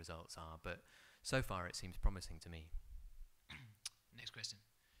exactly what the results are, but so far it seems promising to me. Next question.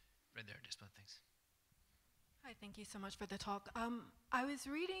 Right there, just one, thanks. Hi, thank you so much for the talk. I was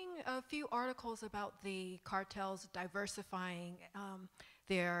reading a few articles about the cartels diversifying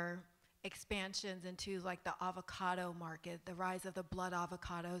their expansions into like the avocado market, the rise of the blood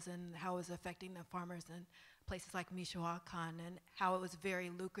avocados and how it was affecting the farmers in places like Michoacan and how it was very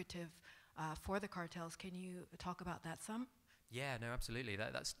lucrative for the cartels. Can you talk about that some? Yeah, no, absolutely.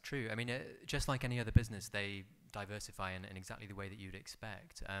 That's true. I mean, just like any other business, they diversify in exactly the way that you'd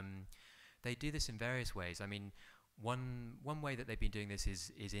expect. They do this in various ways. I mean, one way that they've been doing this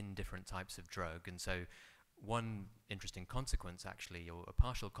is in different types of drug. And so one interesting consequence, actually, or a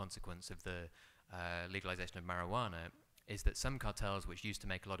partial consequence of the legalization of marijuana is that some cartels which used to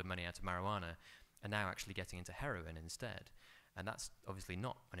make a lot of money out of marijuana are now actually getting into heroin instead. And that's obviously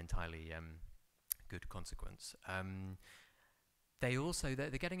not an entirely good consequence.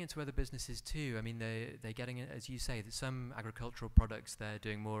 They're getting into other businesses too. I mean, they're getting, as you say, some agricultural products they're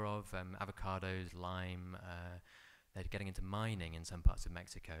doing more of, avocados, lime. They're getting into mining in some parts of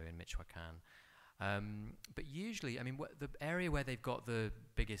Mexico, in Michoacan. But usually, I mean, the area where they've got the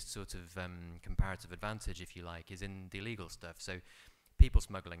biggest sort of comparative advantage, if you like, is in the illegal stuff. So people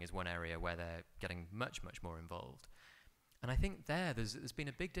smuggling is one area where they're getting much, much more involved. And I think there's been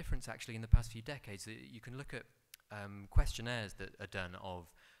a big difference, actually, in the past few decades. You can look at questionnaires that are done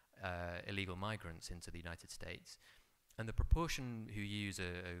of illegal migrants into the United States, and the proportion who use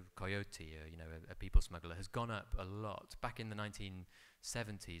a coyote, a people smuggler, has gone up a lot. Back in the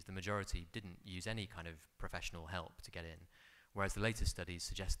 1970s, the majority didn't use any kind of professional help to get in, whereas the latest studies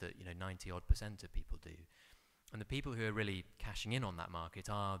suggest that 90-odd% of people do. And the people who are really cashing in on that market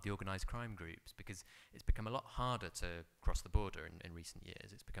are the organised crime groups, because it's become a lot harder to cross the border in recent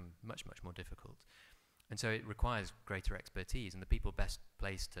years. It's become much, much more difficult. And so it requires greater expertise, and the people best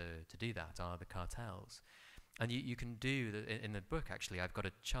placed to do that are the cartels. And you can do, in the book actually, I've got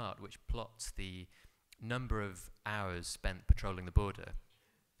a chart which plots the number of hours spent patrolling the border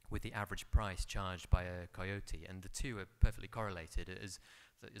with the average price charged by a coyote, and the two are perfectly correlated.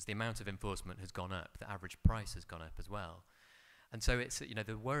 As the amount of enforcement has gone up, the average price has gone up as well. And so it's,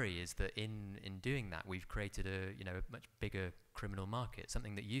 the worry is that in doing that, we've created a much bigger criminal market,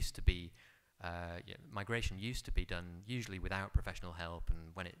 something that used to be migration used to be done usually without professional help,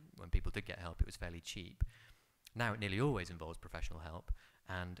 and when people did get help, it was fairly cheap. Now it nearly always involves professional help,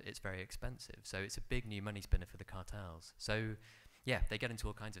 and it's very expensive. So it's a big new money spinner for the cartels. So yeah, they get into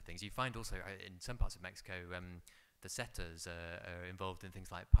all kinds of things. You find also in some parts of Mexico, the setters are involved in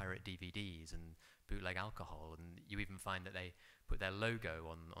things like pirate DVDs and bootleg alcohol, and you even find that they put their logo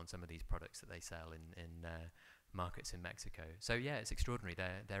on some of these products that they sell in markets in Mexico. So yeah, it's extraordinary.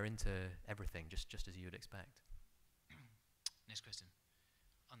 They're into everything, just as you would expect. Next question.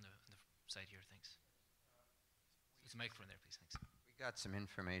 On the side here, thanks. There's a microphone there, please, thanks. We got some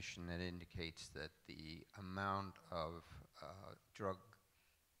information that indicates that the amount of drug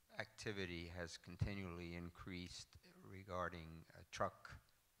activity has continually increased regarding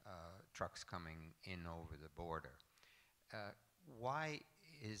trucks coming in over the border. Why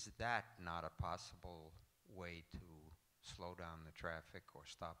is that not a possible way to slow down the traffic or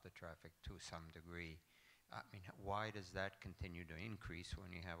stop the traffic to some degree? I mean, why does that continue to increase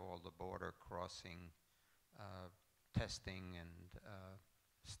when you have all the border crossing, testing and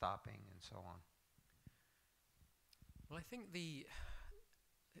stopping and so on? Well, I think the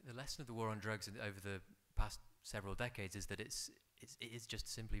lesson of the war on drugs over the past several decades is that it is just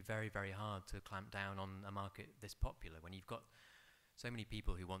simply very, very hard to clamp down on a market this popular when you've got so many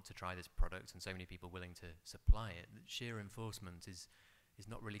people who want to try this product and so many people willing to supply it. Sheer enforcement is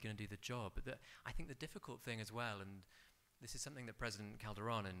not really going to do the job. But I think the difficult thing as well, and this is something that President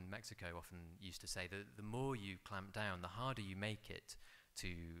Calderon in Mexico often used to say, that the more you clamp down, the harder you make it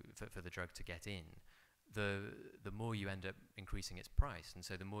for the drug to get in, the more you end up increasing its price, and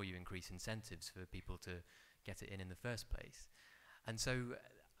so the more you increase incentives for people to get it in the first place. And so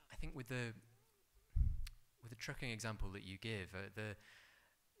I think with the trucking example that you give,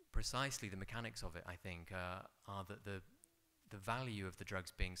 precisely the mechanics of it, I think, are that the value of the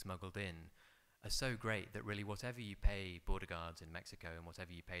drugs being smuggled in are so great that really whatever you pay border guards in Mexico and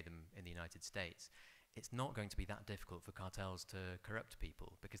whatever you pay them in the United States, it's not going to be that difficult for cartels to corrupt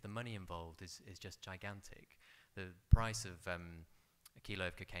people, because the money involved is just gigantic. The price of a kilo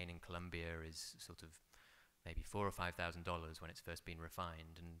of cocaine in Colombia is sort of maybe $4,000 or $5,000 when it's first been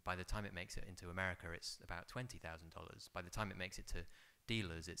refined, and by the time it makes it into America, it's about $20,000. By the time it makes it to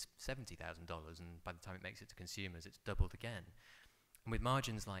dealers, it's $70,000, and by the time it makes it to consumers, it's doubled again. And with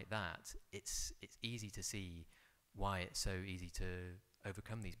margins like that, it's easy to see why it's so easy to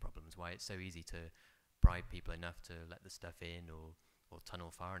overcome these problems, why it's so easy to bribe people enough to let the stuff in, or tunnel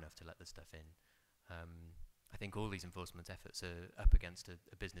far enough to let the stuff in. I think all these enforcement efforts are up against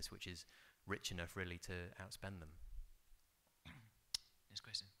a business which is rich enough really to outspend them. Next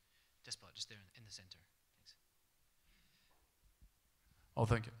question. Despot, just there in the center. Thanks. Oh,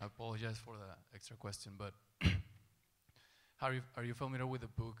 thank you. I apologize for the extra question, but are you familiar with a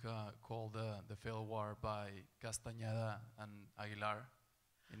book called The Failed War by Castañeda and Aguilar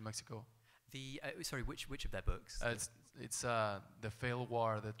in Mexico? Sorry, which of their books? It's The Failed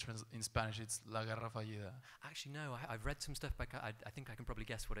War. In Spanish, it's La Guerra Fallida. Actually, no. I've read some stuff by. I think I can probably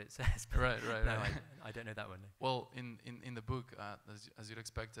guess what it says. Right. No, I don't know that one. Well, in the book, as you'd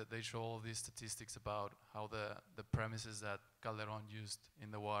expected, they show all these statistics about how the premises that Calderón used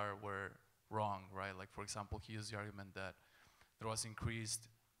in the war were wrong, right? Like, for example, he used the argument that there was increased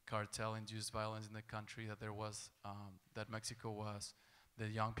cartel-induced violence in the country, that there was that Mexico was. The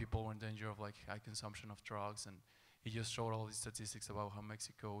young people were in danger of like high consumption of drugs, and he just showed all these statistics about how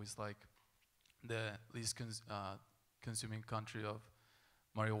Mexico is like the least consuming country of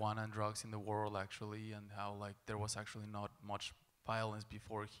marijuana and drugs in the world actually, and how like there was actually not much violence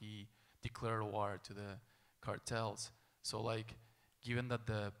before he declared war to the cartels. So like, given that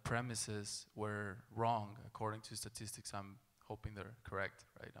the premises were wrong according to statistics, I'm hoping they're correct,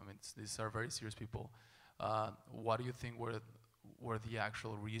 right? I mean, these are very serious people. What do you think were the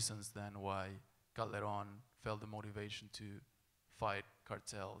actual reasons then why Calderón felt the motivation to fight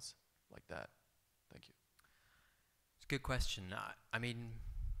cartels like that? Thank you. It's a good question. I mean,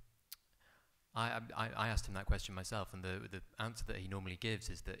 I asked him that question myself, and the answer that he normally gives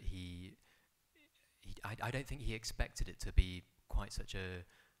is that I don't think he expected it to be quite such a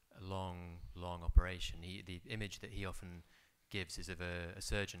long operation. The image that he often gives is of a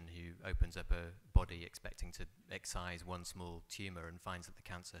surgeon who opens up a body expecting to excise one small tumour and finds that the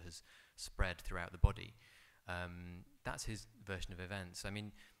cancer has spread throughout the body. That's his version of events. I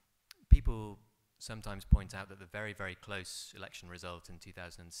mean, people sometimes point out that the very, very close election result in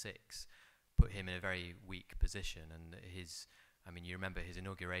 2006 put him in a very weak position, and you remember his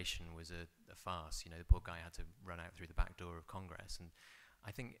inauguration was a farce. You know, the poor guy had to run out through the back door of Congress, and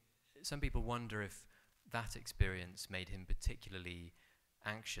I think some people wonder if that experience made him particularly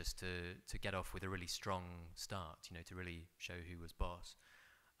anxious to get off with a really strong start, you know, to really show who was boss.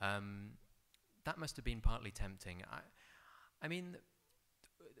 That must have been partly tempting. I mean,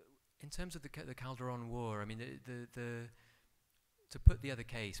 in terms of the Calderón War, I mean, to put the other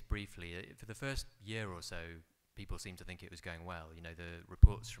case briefly, for the first year or so, people seemed to think it was going well. You know, the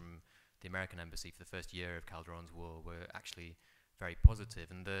reports from the American embassy for the first year of Calderón's war were actually very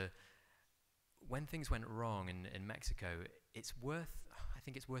positive, and when things went wrong in Mexico, I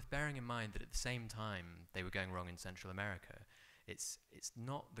think it's worth bearing in mind that at the same time they were going wrong in Central America. It's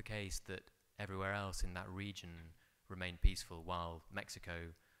not the case that everywhere else in that region remained peaceful while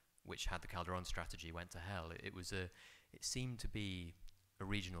Mexico, which had the Calderón strategy, went to hell. It seemed to be a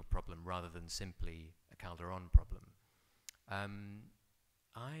regional problem rather than simply a Calderón problem. I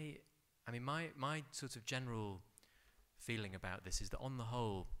mean, my sort of general feeling about this is that on the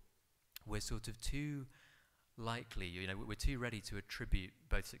whole, we're sort of too likely, you know, we're too ready to attribute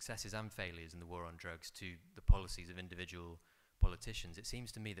both successes and failures in the war on drugs to the policies of individual politicians. It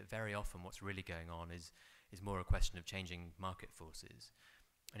seems to me that very often what's really going on is more a question of changing market forces.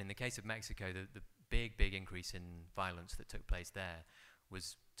 And in the case of Mexico, the big increase in violence that took place there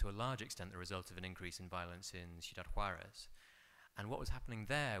was to a large extent the result of an increase in violence in Ciudad Juarez. And what was happening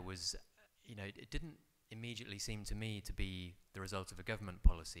there was, you know, it didn't immediately seemed to me to be the result of a government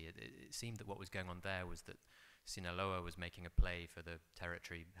policy. It seemed that what was going on there was that Sinaloa was making a play for the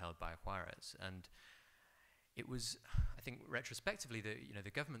territory held by Juarez, and it was, I think, retrospectively,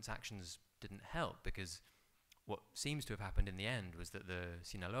 the government's actions didn't help, because what seems to have happened in the end was that the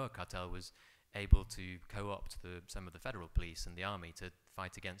Sinaloa cartel was able to co-opt some of the federal police and the army to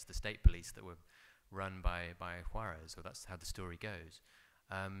fight against the state police that were run by Juarez, or that's how the story goes.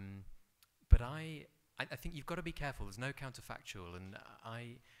 But I think you've got to be careful. There's no counterfactual, and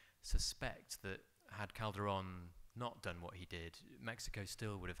I suspect that had Calderón not done what he did, Mexico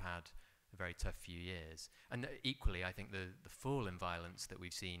still would have had a very tough few years. And equally, I think the fall in violence that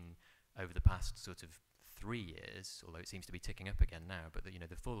we've seen over the past sort of 3 years, although it seems to be ticking up again now, but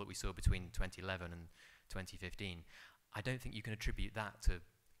the fall that we saw between 2011 and 2015, I don't think you can attribute that to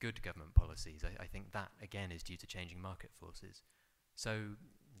good government policies. I think that, again, is due to changing market forces. So,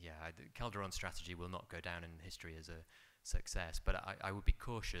 yeah, Calderon's strategy will not go down in history as a success, but I would be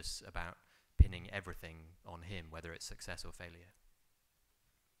cautious about pinning everything on him, whether it's success or failure.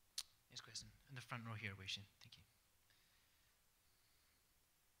 Next question. In the front row here, Wei-Shin. Thank you.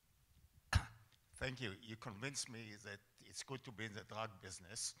 Thank you. You convinced me that it's good to be in the drug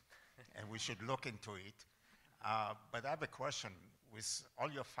business and we should look into it. But I have a question. With all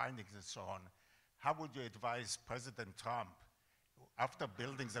your findings and so on, how would you advise President Trump, after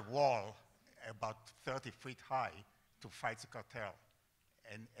building the wall about 30 feet high, to fight the cartel?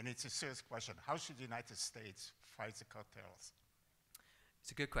 And it's a serious question. How should the United States fight the cartels?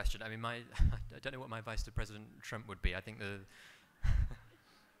 It's a good question. I mean, I don't know what my advice to President Trump would be. I think the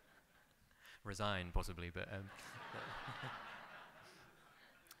resign possibly, but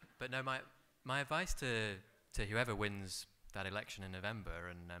but no, my advice to whoever wins that election in November,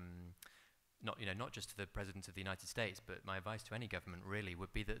 and not just to the President of the United States, but my advice to any government really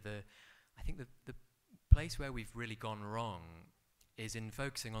would be that I think the place where we've really gone wrong is in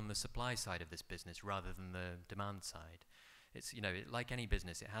focusing on the supply side of this business rather than the demand side. It's, like any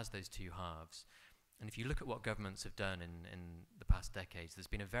business, it has those two halves. And if you look at what governments have done in the past decades, there's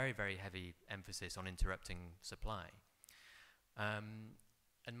been a very, very heavy emphasis on interrupting supply.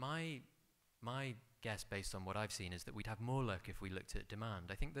 And my guess, based on what I've seen, is that we'd have more luck if we looked at demand.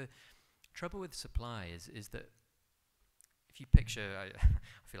 I think the trouble with supply is that if you picture, I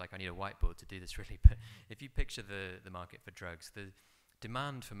feel like I need a whiteboard to do this really, but if you picture the market for drugs, the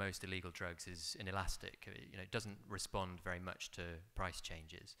demand for most illegal drugs is inelastic. It doesn't respond very much to price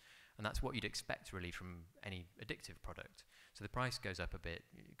changes. And that's what you'd expect really from any addictive product. So the price goes up a bit,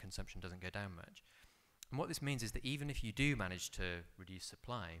 consumption doesn't go down much. And what this means is that even if you do manage to reduce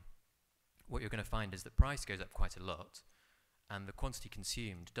supply, what you're going to find is that price goes up quite a lot and the quantity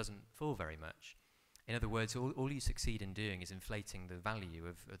consumed doesn't fall very much. In other words, all you succeed in doing is inflating the value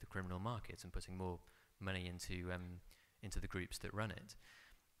of the criminal market and putting more money into the groups that run it.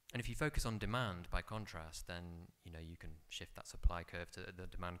 And if you focus on demand, by contrast, then you can shift that supply curve to the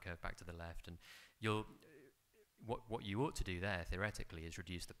demand curve back to the left, and what you ought to do there theoretically is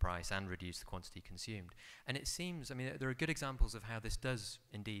reduce the price and reduce the quantity consumed. And it seems, there are good examples of how this does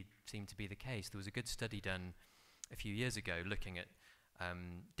indeed seem to be the case. There was a good study done a few years ago looking at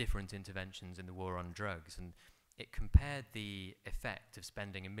different interventions in the war on drugs, and it compared the effect of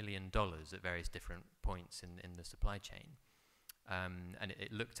spending $1 million at various different points in the supply chain. And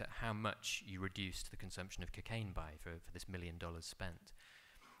it looked at how much you reduced the consumption of cocaine by for this $1 million spent.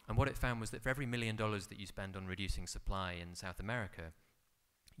 And what it found was that for every $1 million that you spend on reducing supply in South America,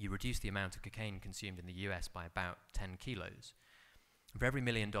 you reduce the amount of cocaine consumed in the US by about 10 kilos. For every $1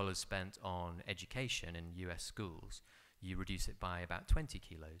 million spent on education in US schools, you reduce it by about 20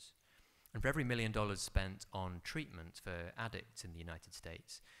 kilos. And for every $1 million spent on treatment for addicts in the United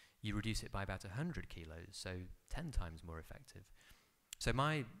States, you reduce it by about 100 kilos, so 10 times more effective. So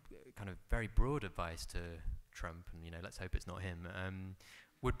my kind of very broad advice to Trump, and let's hope it's not him,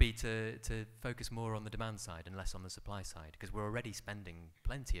 would be to focus more on the demand side and less on the supply side, because we're already spending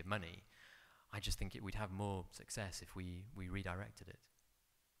plenty of money. I just think we'd have more success if we redirected it.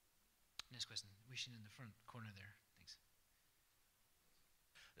 Next question. Wei-Shin in the front corner there. Thanks.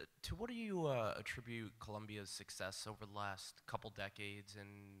 To what do you attribute Colombia's success over the last couple decades,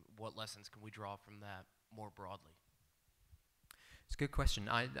 and what lessons can we draw from that more broadly? It's a good question.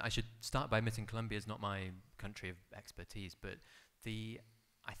 I should start by admitting Colombia is not my country of expertise, but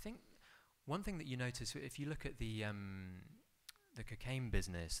I think one thing that you notice if you look at the cocaine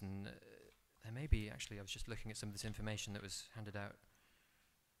business, and there may be actually, I was just looking at some of this information that was handed out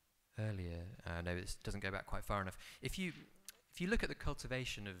earlier. No, this doesn't go back quite far enough. If you look at the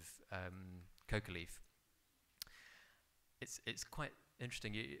cultivation of coca leaf, it's quite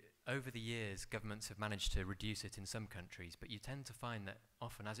interesting. Over the years, governments have managed to reduce it in some countries, but you tend to find that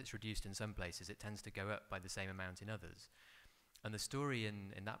often as it's reduced in some places, it tends to go up by the same amount in others. And the story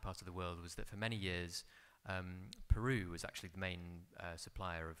in that part of the world was that for many years, Peru was actually the main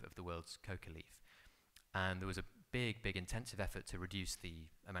supplier of the world's coca leaf. And there was a big intensive effort to reduce the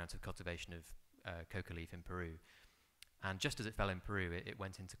amount of cultivation of coca leaf in Peru. And just as it fell in Peru, it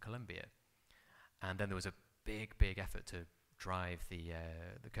went into Colombia. And then there was a big effort to drive the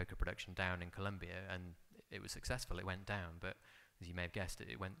coca production down in Colombia, and it was successful. It went down, but as you may have guessed,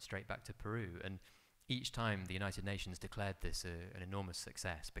 it went straight back to Peru. And each time the United Nations declared this an enormous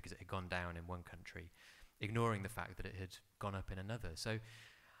success because it had gone down in one country, ignoring the fact that it had gone up in another. So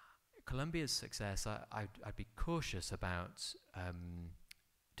Colombia's success, I'd be cautious about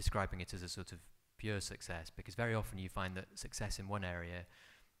describing it as a sort of pure success, because very often you find that success in one area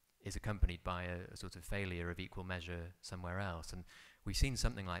is accompanied by a sort of failure of equal measure somewhere else. And we've seen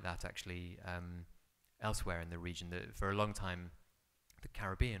something like that actually elsewhere in the region. For a long time, the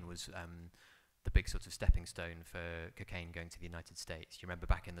Caribbean was the big sort of stepping stone for cocaine going to the United States. You remember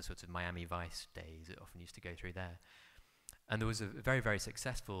back in the sort of Miami Vice days, it often used to go through there. And there was a very, very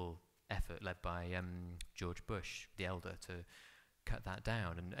successful effort led by George Bush, the elder, to cut that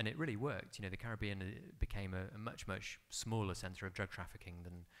down. And it really worked. You know, the Caribbean became a much, much smaller center of drug trafficking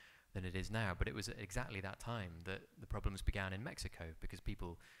than it is now. But it was at exactly that time that the problems began in Mexico, because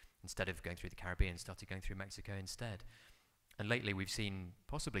people, instead of going through the Caribbean, started going through Mexico instead. And lately we've seen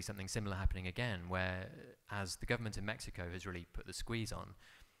possibly something similar happening again, where as the government in Mexico has really put the squeeze on,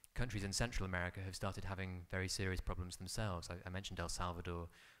 countries in Central America have started having very serious problems themselves. I mentioned El Salvador,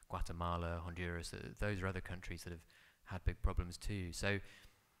 Guatemala, Honduras. Those are other countries that have had big problems too. So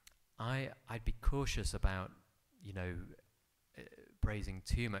I'd be cautious about, you know, praising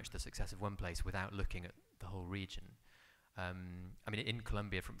too much the success of one place without looking at the whole region. I mean, in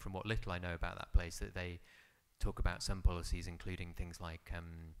Colombia, from what little I know about that place, that they talk about some policies, including things like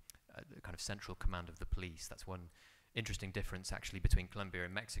the kind of central command of the police. That's one interesting difference actually between Colombia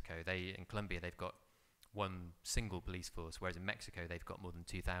and Mexico. In Colombia, they've got one single police force, whereas in Mexico, they've got more than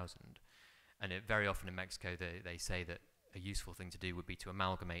 2,000. And very often in Mexico, they say that a useful thing to do would be to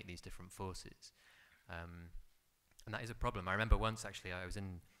amalgamate these different forces. And that is a problem. I remember once, actually, I was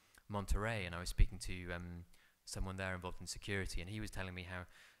in Monterrey, and I was speaking to someone there involved in security, and he was telling me how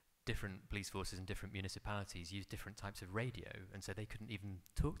different police forces in different municipalities use different types of radio, and so they couldn't even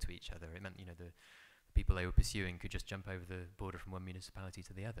talk to each other. It meant, you know, the people they were pursuing could just jump over the border from one municipality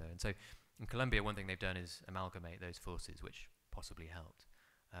to the other. And so in Colombia, one thing they've done is amalgamate those forces, which possibly helped.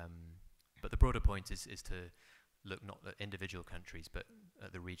 But the broader point is to look not at individual countries, but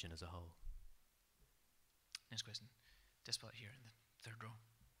at the region as a whole. Next question. Just about here in the third row.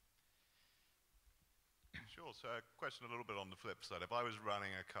 Sure, so a question a little bit on the flip side. If I was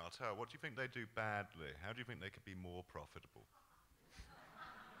running a cartel, what do you think they do badly? How do you think they could be more profitable?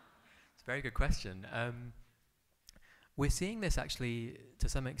 It's a very good question. We're seeing this actually to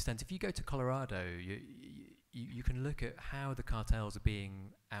some extent. If you go to Colorado, you can look at how the cartels are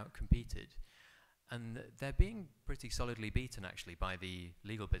being out-competed. And they're being pretty solidly beaten actually by the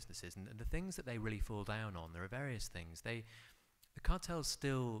legal businesses. And the things that they really fall down on, there are various things. The cartels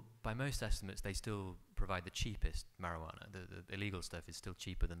still, by most estimates, they still provide the cheapest marijuana. The illegal stuff is still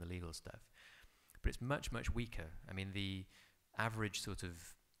cheaper than the legal stuff. But it's much, much weaker. I mean, the average sort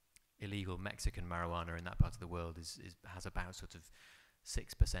of illegal Mexican marijuana in that part of the world has about sort of 6%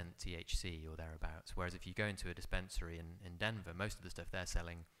 THC or thereabouts. Whereas if you go into a dispensary in Denver, most of the stuff they're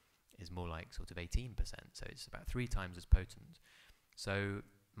selling is more like sort of 18%. So it's about 3 times as potent. So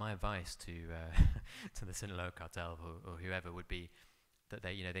my advice to to the Sinaloa cartel or whoever would be that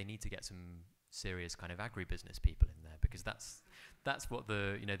they need to get some serious kind of agribusiness people in there, because that's what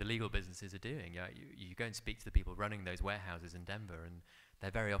the legal businesses are doing. You go and speak to the people running those warehouses in Denver, and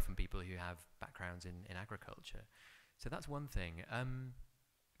they're very often people who have backgrounds in agriculture. So that's one thing.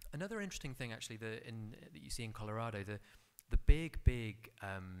 Another interesting thing actually that you see in Colorado, the big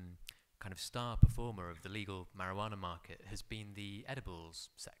kind of star performer of the legal marijuana market has been the edibles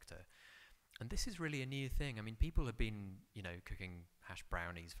sector. And this is really a new thing. I mean, people have been, cooking hash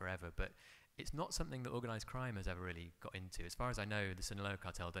brownies forever, but it's not something that organized crime has ever really got into. As far as I know, the Sinaloa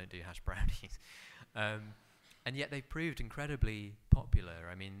cartel don't do hash brownies. And yet they've proved incredibly popular.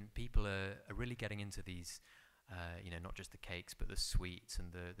 I mean, people are really getting into these, not just the cakes, but the sweets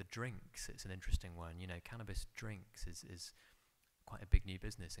and the drinks. It's an interesting one. Cannabis drinks is quite a big new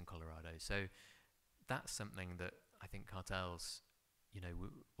business in Colorado. So that's something that I think cartels,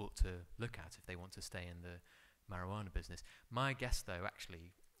 ought to look at if they want to stay in the marijuana business. My guess, though,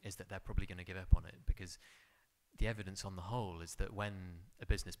 actually, is that they're probably going to give up on it, because the evidence on the whole is that when a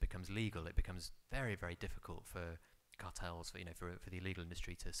business becomes legal, it becomes very, very difficult for cartels, for the illegal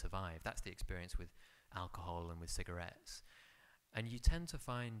industry to survive. That's the experience with alcohol and with cigarettes. And you tend to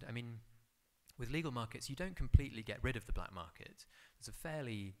find, with legal markets, you don't completely get rid of the black market. There's a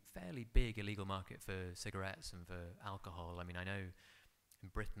fairly big illegal market for cigarettes and for alcohol. I know in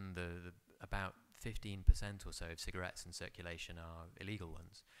Britain, about 15% or so of cigarettes in circulation are illegal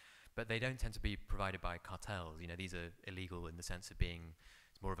ones. But they don't tend to be provided by cartels. These are illegal in the sense of being,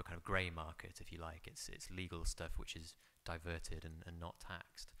 it's more of a kind of grey market, if you like. It's legal stuff which is diverted and not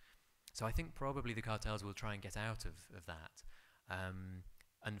taxed. So I think probably the cartels will try and get out of that.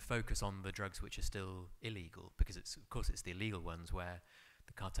 And focus on the drugs which are still illegal, because of course it's the illegal ones where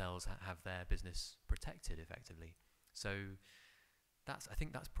the cartels have their business protected effectively. So I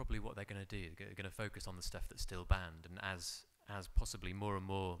think that's probably what they're going to do. They're going to focus on the stuff that's still banned, and as as possibly more and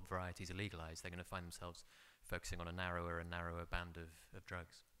more varieties are legalized, they're going to find themselves focusing on a narrower and narrower band of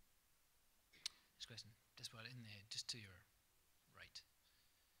drugs. Next question. Just about in there, just to your right.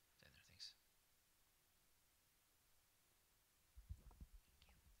 Down there, thanks.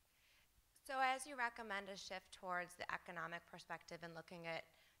 So as you recommend a shift towards the economic perspective and looking at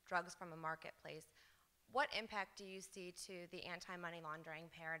drugs from a marketplace, what impact do you see to the anti-money laundering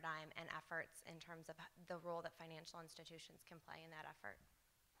paradigm and efforts in terms of the role that financial institutions can play in that effort?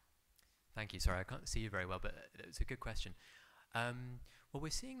 Thank you. Sorry, I can't see you very well, but it's a good question. Well, we're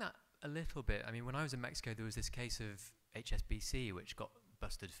seeing that a little bit. I mean, when I was in Mexico, there was this case of HSBC, which got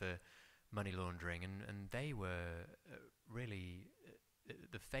busted for money laundering, and they were really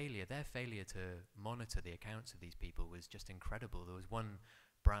their failure to monitor the accounts of these people was just incredible. There was one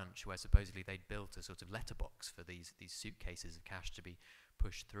branch where supposedly they'd built a sort of letterbox for these suitcases of cash to be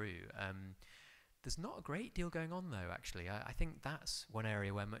pushed through. There's not a great deal going on, though, actually. I think that's one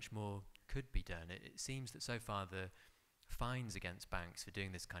area where much more could be done. It seems that so far the fines against banks for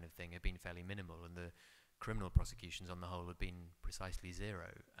doing this kind of thing have been fairly minimal, and the criminal prosecutions on the whole have been precisely zero.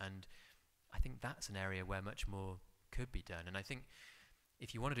 And I think that's an area where much more could be done. And I think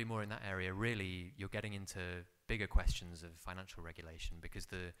if you want to do more in that area, really, you're getting into bigger questions of financial regulation, because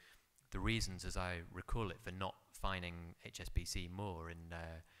the reasons, as I recall it, for not fining HSBC more in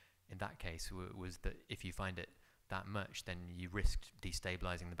that case was that if you find it that much, then you risked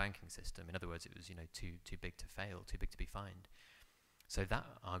destabilizing the banking system. In other words, it was too big to fail, too big to be fined. So that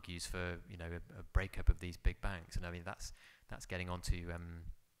argues for a breakup of these big banks, and I mean that's getting onto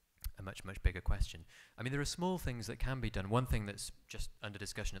a much bigger question. I mean, there are small things that can be done. One thing that's just under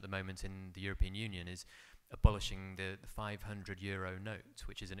discussion at the moment in the European Union is abolishing the 500 euro note,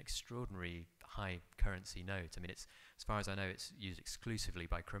 which is an extraordinary high currency note. I mean, it's, as far as I know, it's used exclusively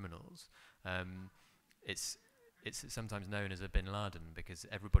by criminals. It's sometimes known as a bin Laden because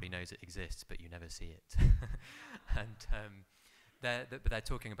everybody knows it exists, but you never see it. And they're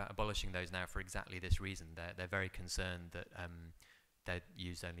talking about abolishing those now for exactly this reason. They're very concerned that they're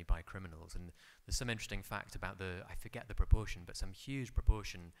used only by criminals. And there's some interesting fact about I forget the proportion, but some huge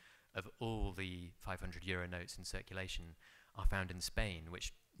proportion of all the 500 euro notes in circulation are found in Spain,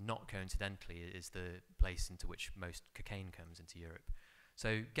 which not coincidentally is the place into which most cocaine comes into Europe.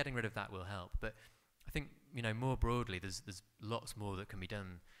 So getting rid of that will help. But I think, more broadly, there's lots more that can be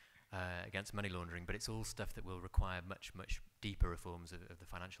done against money laundering, but it's all stuff that will require much deeper reforms of the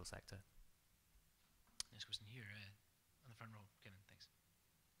financial sector. Next question here, on the front row. Kevin, thanks.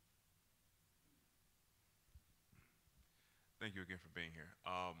 Thank you again for being here.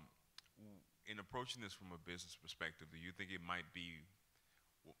 In approaching this from a business perspective, do you think it might be,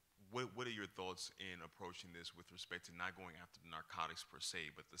 what are your thoughts in approaching this with respect to not going after the narcotics per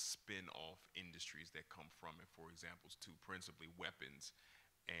se, but the spin-off industries that come from it, for example, to principally weapons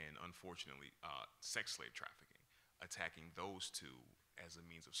and, unfortunately, sex slave trafficking, attacking those two as a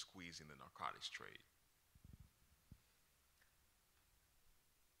means of squeezing the narcotics trade?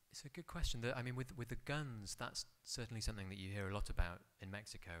 It's a good question. I mean, with the guns, that's certainly something that you hear a lot about in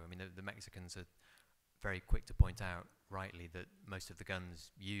Mexico. I mean, the Mexicans are very quick to point out, rightly, that most of the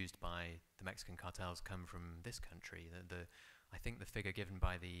guns used by the Mexican cartels come from this country. I think the figure given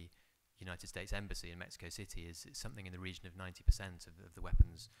by the United States Embassy in Mexico City is something in the region of 90% of the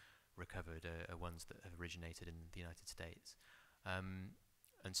weapons recovered are ones that have originated in the United States. And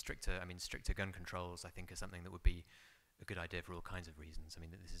stricter gun controls, I think, are something that would be a good idea for all kinds of reasons. I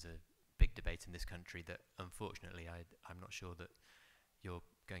mean, this is a big debate in this country that, unfortunately, I'm not sure that you're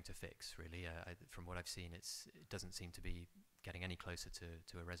going to fix, really. From what I've seen, it doesn't seem to be getting any closer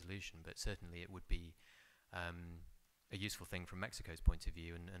to a resolution, but certainly it would be a useful thing from Mexico's point of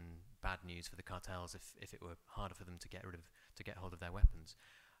view, and bad news for the cartels if it were harder for them to get hold of their weapons.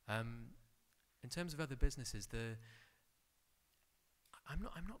 In terms of other businesses,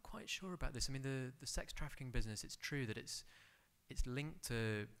 I'm not quite sure about this. I mean, the sex trafficking business, it's true that it's linked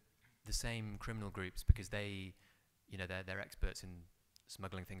to the same criminal groups because they're experts in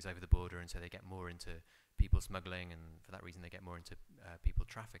smuggling things over the border, and so they get more into people smuggling, and for that reason they get more into people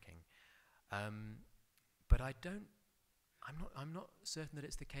trafficking. But I'm not certain that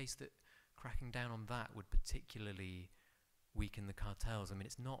it's the case that cracking down on that would particularly weaken the cartels. I mean,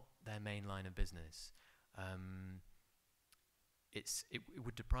 it's not their main line of business. It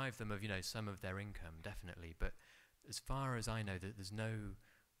would deprive them of some of their income, definitely, but as far as I know, there's no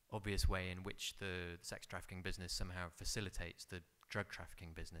obvious way in which the sex trafficking business somehow facilitates the drug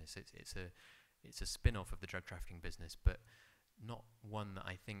trafficking business. It's a spin-off of the drug trafficking business, but not one that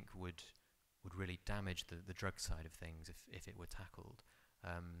I think would really damage the drug side of things if it were tackled.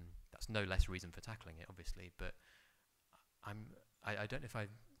 That's no less reason for tackling it, obviously, but I don't know if I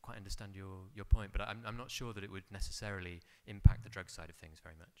quite understand your point, but I'm not sure that it would necessarily impact the drug side of things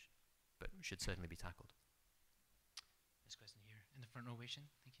very much, but should certainly be tackled. This question here in the front row, Wei-Shin.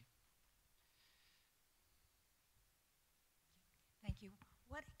 Thank you. Thank you.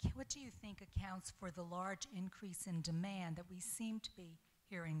 What do you think accounts for the large increase in demand that we seem to be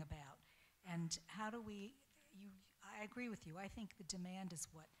hearing about? And how do we, I agree with you, I think the demand is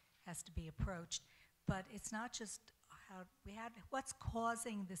what has to be approached, but it's not just what's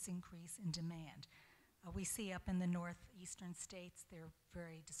causing this increase in demand? We see up in the northeastern states, they're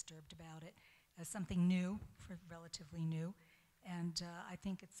very disturbed about it as something new, relatively new, and I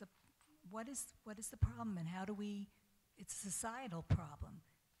think what is the problem, and how do we, it's a societal problem.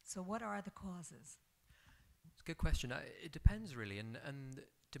 So what are the causes? It's a good question. It depends really, and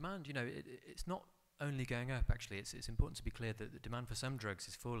demand, it's not only going up actually. It's important to be clear that the demand for some drugs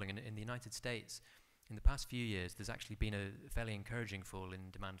is falling, and in the United States, in the past few years, there's actually been a fairly encouraging fall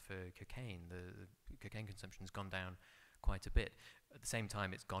in demand for cocaine. The cocaine consumption has gone down quite a bit. At the same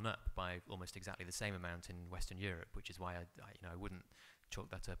time, it's gone up by almost exactly the same amount in Western Europe, which is why I wouldn't chalk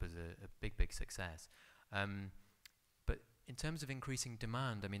that up as a big success. But in terms of increasing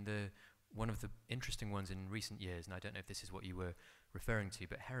demand, I mean, one of the interesting ones in recent years, and I don't know if this is what you were referring to,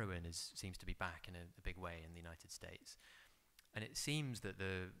 but heroin seems to be back in a big way in the United States. And it seems that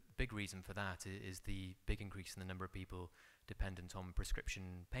the big reason for that is the big increase in the number of people dependent on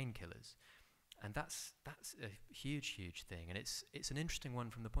prescription painkillers. And that's a huge thing. And it's an interesting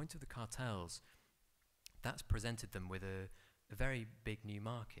one from the point of the cartels. That's presented them with a very big new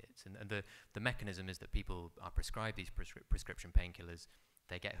market. And the mechanism is that people are prescribed these prescription painkillers,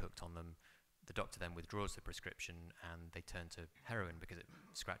 they get hooked on them, the doctor then withdraws the prescription and they turn to heroin because it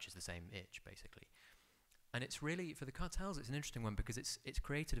scratches the same itch, basically. And it's really, for the cartels, it's an interesting one because it's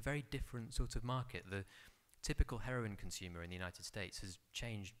created a very different sort of market. The typical heroin consumer in the United States has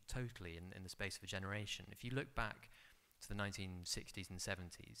changed totally in the space of a generation. If you look back to the 1960s and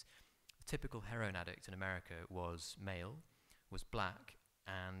 70s, the typical heroin addict in America was male, was black,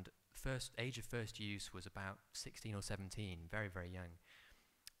 and age of first use was about 16 or 17, very, very young.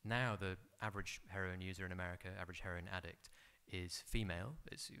 Now the average heroin user in America, average heroin addict, is female.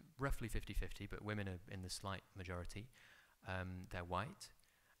 It's roughly 50-50, but women are in the slight majority. They're white,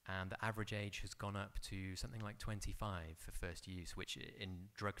 and the average age has gone up to something like 25 for first use, which in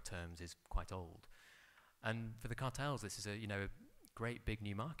drug terms is quite old. And for the cartels, this is a great big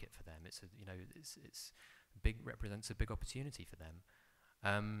new market for them. It's represents a big opportunity for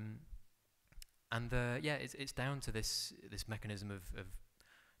them. It's down to this mechanism of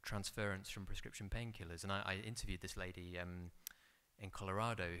transference from prescription painkillers. And I interviewed this lady in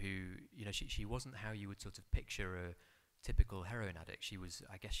Colorado who, she wasn't how you would sort of picture a typical heroin addict.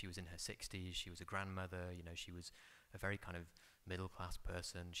 I guess she was in her 60s, she was a grandmother, she was a very kind of middle-class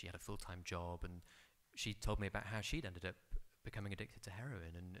person, she had a full-time job, and she told me about how she'd ended up becoming addicted to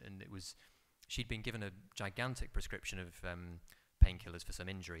heroin, and she'd been given a gigantic prescription of painkillers for some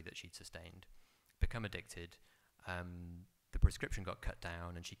injury that she'd sustained, become addicted, the prescription got cut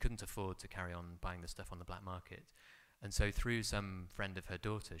down and she couldn't afford to carry on buying the stuff on the black market. And so through some friend of her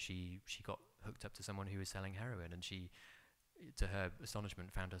daughter, she got hooked up to someone who was selling heroin, and she, to her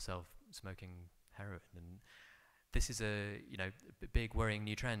astonishment, found herself smoking heroin. And this is a big worrying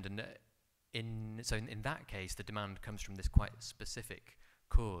new trend. And in that case, the demand comes from this quite specific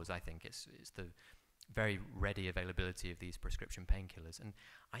cause. I think it's the very ready availability of these prescription painkillers. And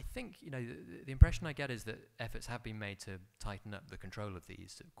I think the impression I get is that efforts have been made to tighten up the control of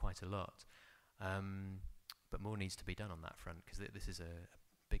these quite a lot. But more needs to be done on that front, because this is a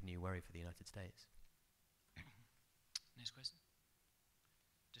big new worry for the United States. Next question.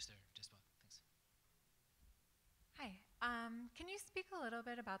 Just there, just about. Thanks. Hi. Can you speak a little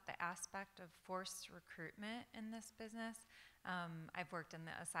bit about the aspect of forced recruitment in this business? I've worked in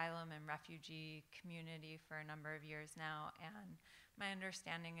the asylum and refugee community for a number of years now, and my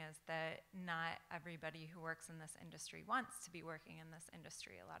understanding is that not everybody who works in this industry wants to be working in this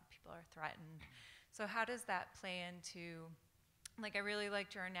industry. A lot of people are threatened. So how does that play into, I really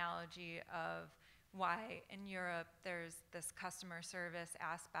liked your analogy of why in Europe there's this customer service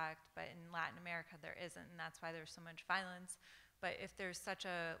aspect, but in Latin America there isn't, and that's why there's so much violence. But if there's such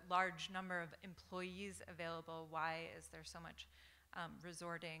a large number of employees available, why is there so much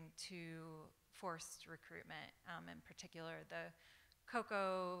resorting to forced recruitment, in particular the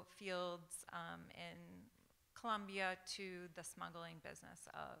cocoa fields in Colombia to the smuggling business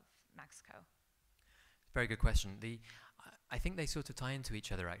of Mexico? Very good question. I think they sort of tie into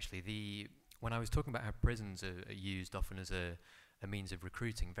each other, actually. When I was talking about how prisons are used often as a a means of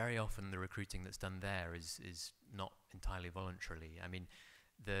recruiting. Very often the recruiting that's done there is not entirely voluntarily. I mean,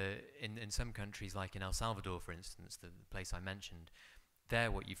 in some countries, like in El Salvador, for instance, the place I mentioned,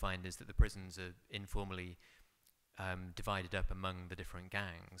 there what you find is that the prisons are informally divided up among the different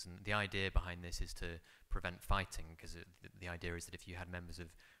gangs. And the idea behind this is to prevent fighting, because the idea is that if you had members of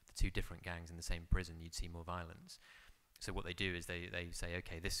the two different gangs in the same prison, you'd see more violence. So what they do is they say,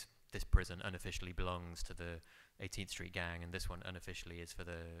 okay, this prison unofficially belongs to the 18th Street gang, and this one unofficially is for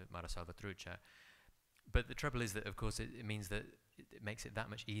the Mara Salvatrucha. But the trouble is that, of course, it means that it makes it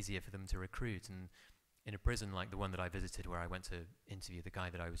that much easier for them to recruit. And in a prison like the one that I visited, where I went to interview the guy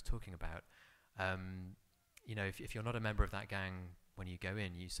that I was talking about, you know, if you're not a member of that gang when you go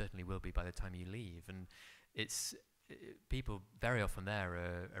in, you certainly will be by the time you leave. And it's people very often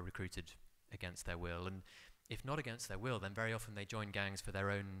there are recruited against their will, and if not against their will, then very often they join gangs for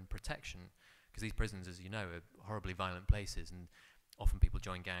their own protection, because these prisons, as you know, are horribly violent places, and often people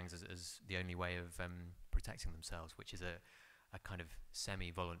join gangs as the only way of protecting themselves, which is a kind of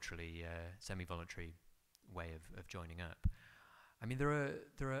semi-voluntary way of joining up. I mean, there are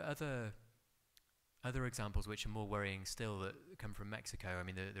other examples which are more worrying still that come from Mexico. I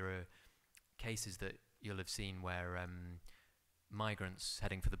mean, there are cases that you'll have seen where migrants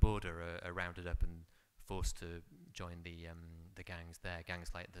heading for the border are rounded up and forced to join the gangs there.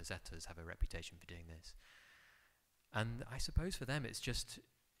 Gangs like the Zetas have a reputation for doing this. And I suppose for them it's just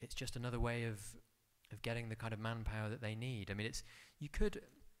another way of getting the kind of manpower that they need. I mean, you could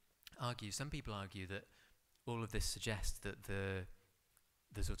argue, some people argue that all of this suggests that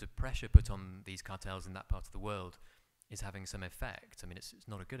the sort of pressure put on these cartels in that part of the world is having some effect. I mean, it's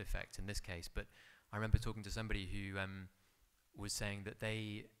not a good effect in this case, but I remember talking to somebody who was saying that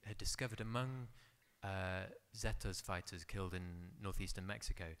they had discovered among Zetas fighters killed in northeastern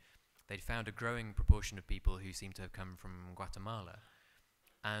Mexico, they'd found a growing proportion of people who seemed to have come from Guatemala.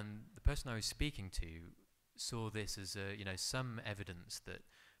 And the person I was speaking to saw this as some evidence that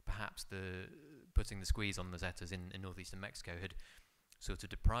perhaps putting the squeeze on the Zetas in northeastern Mexico had sort of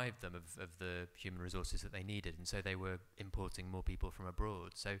deprived them of the human resources that they needed, and so they were importing more people from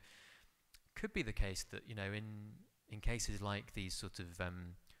abroad. So could be the case that, you know, in cases like these sort of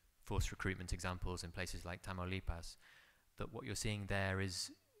forced recruitment examples in places like Tamaulipas, that what you're seeing there is,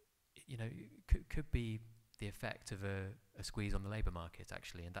 you know, could be the effect of a squeeze on the labour market,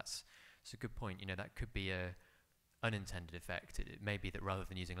 actually. And that's a good point. You know, that could be a unintended effect. It may be that rather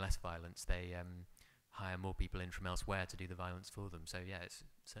than using less violence, they hire more people in from elsewhere to do the violence for them. So yeah, it's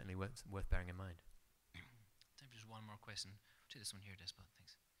certainly worth bearing in mind. Time for just one more question. Do this one here, Despot.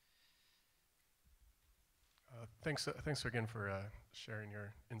 Thanks. Thanks again for sharing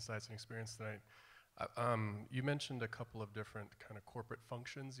your insights and experience tonight. You mentioned a couple of different kind of corporate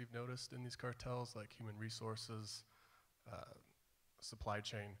functions you've noticed in these cartels, like human resources, supply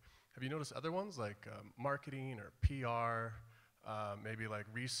chain. Have you noticed other ones like marketing or PR, maybe like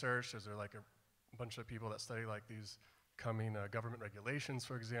research? Is there like a bunch of people that study like these coming government regulations,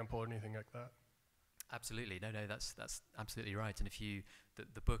 for example, or anything like that? Absolutely. No, that's absolutely right. And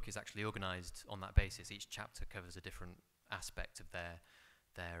the book is actually organized on that basis. Each chapter covers a different aspect of their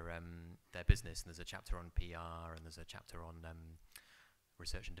business. And there's a chapter on PR, and there's a chapter on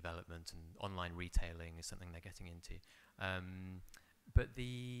research and development, and online retailing is something they're getting into. But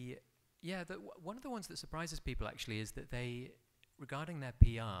one of the ones that surprises people actually is that regarding their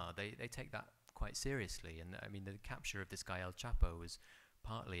PR, they take that quite seriously. And I mean, the capture of this guy El Chapo was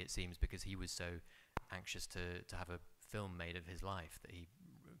partly, it seems, because he was so anxious to have a film made of his life that he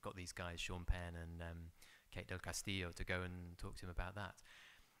got these guys, Sean Penn and Kate Del Castillo, to go and talk to him about that.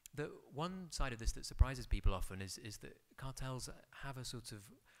 The one side of this that surprises people often is that cartels have a sort of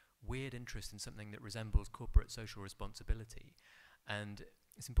weird interest in something that resembles corporate social responsibility. And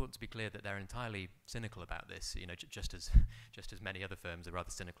it's important to be clear that they're entirely cynical about this, you know, just as many other firms are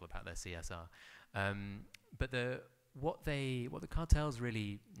rather cynical about their CSR. But what the cartels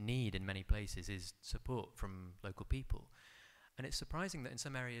really need in many places is support from local people. And it's surprising that in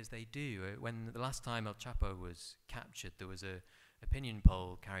some areas they do. When the last time El Chapo was captured, there was a opinion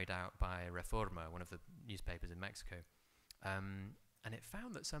poll carried out by Reforma, one of the newspapers in Mexico. And it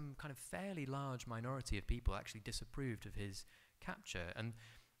found that some kind of fairly large minority of people actually disapproved of his capture. And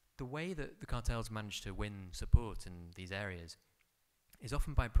the way that the cartels manage to win support in these areas is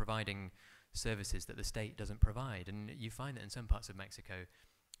often by providing services that the state doesn't provide. And you find that in some parts of Mexico,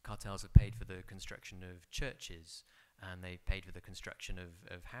 cartels have paid for the construction of churches, and they've paid for the construction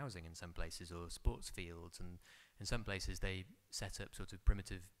of housing in some places, or sports fields, and in some places they set up sort of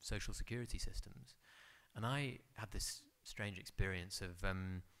primitive social security systems. And I had this strange experience of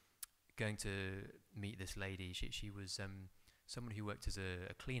going to meet this lady. She was someone who worked as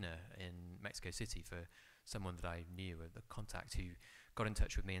a cleaner in Mexico City for someone that I knew, the contact, who got in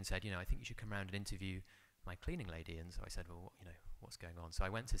touch with me and said, I think you should come around and interview my cleaning lady. And so I said, well, what's going on? So I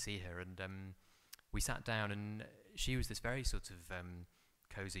went to see her, and we sat down, and she was this very sort of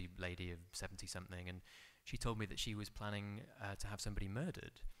cozy lady of 70-something, and she told me that she was planning to have somebody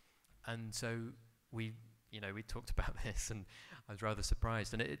murdered. And so we talked about this, and I was rather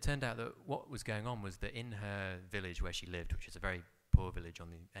surprised. And it turned out that what was going on was that in her village where she lived, which is a very poor village on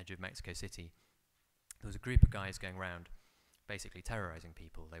the edge of Mexico City, there was a group of guys going around basically terrorizing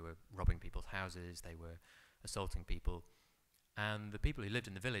people. They were robbing people's houses, they were assaulting people. And the people who lived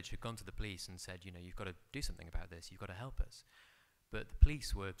in the village had gone to the police and said, you've got to do something about this, you've got to help us. But the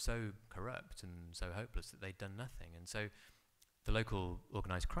police were so corrupt and so hopeless that they'd done nothing. And so the local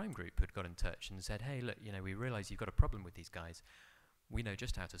organised crime group had got in touch and said, hey, look, we realise you've got a problem with these guys. We know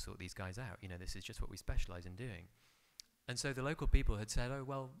just how to sort these guys out. This is just what we specialise in doing. And so the local people had said, oh,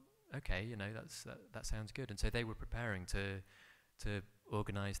 well, okay, that sounds good. And so they were preparing to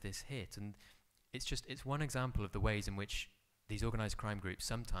organise this hit. And it's one example of the ways in which these organised crime groups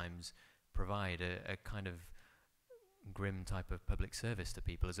sometimes provide a kind of grim type of public service to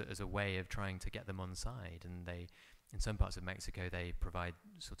people as a way of trying to get them on side. And in some parts of Mexico, they provide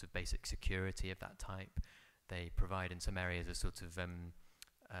sort of basic security of that type. They provide in some areas a sort of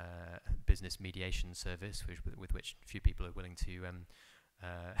business mediation service, with which few people are willing to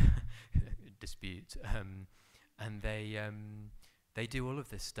dispute. And they do all of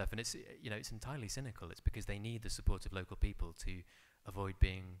this stuff, and it's entirely cynical. It's because they need the support of local people to avoid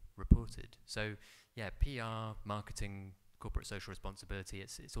being reported. So yeah, PR, marketing, corporate social responsibility,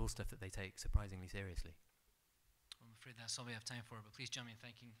 it's all stuff that they take surprisingly seriously. I'm afraid that's all we have time for, but please join me in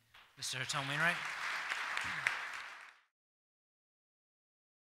thanking Mr. Tom Wainwright.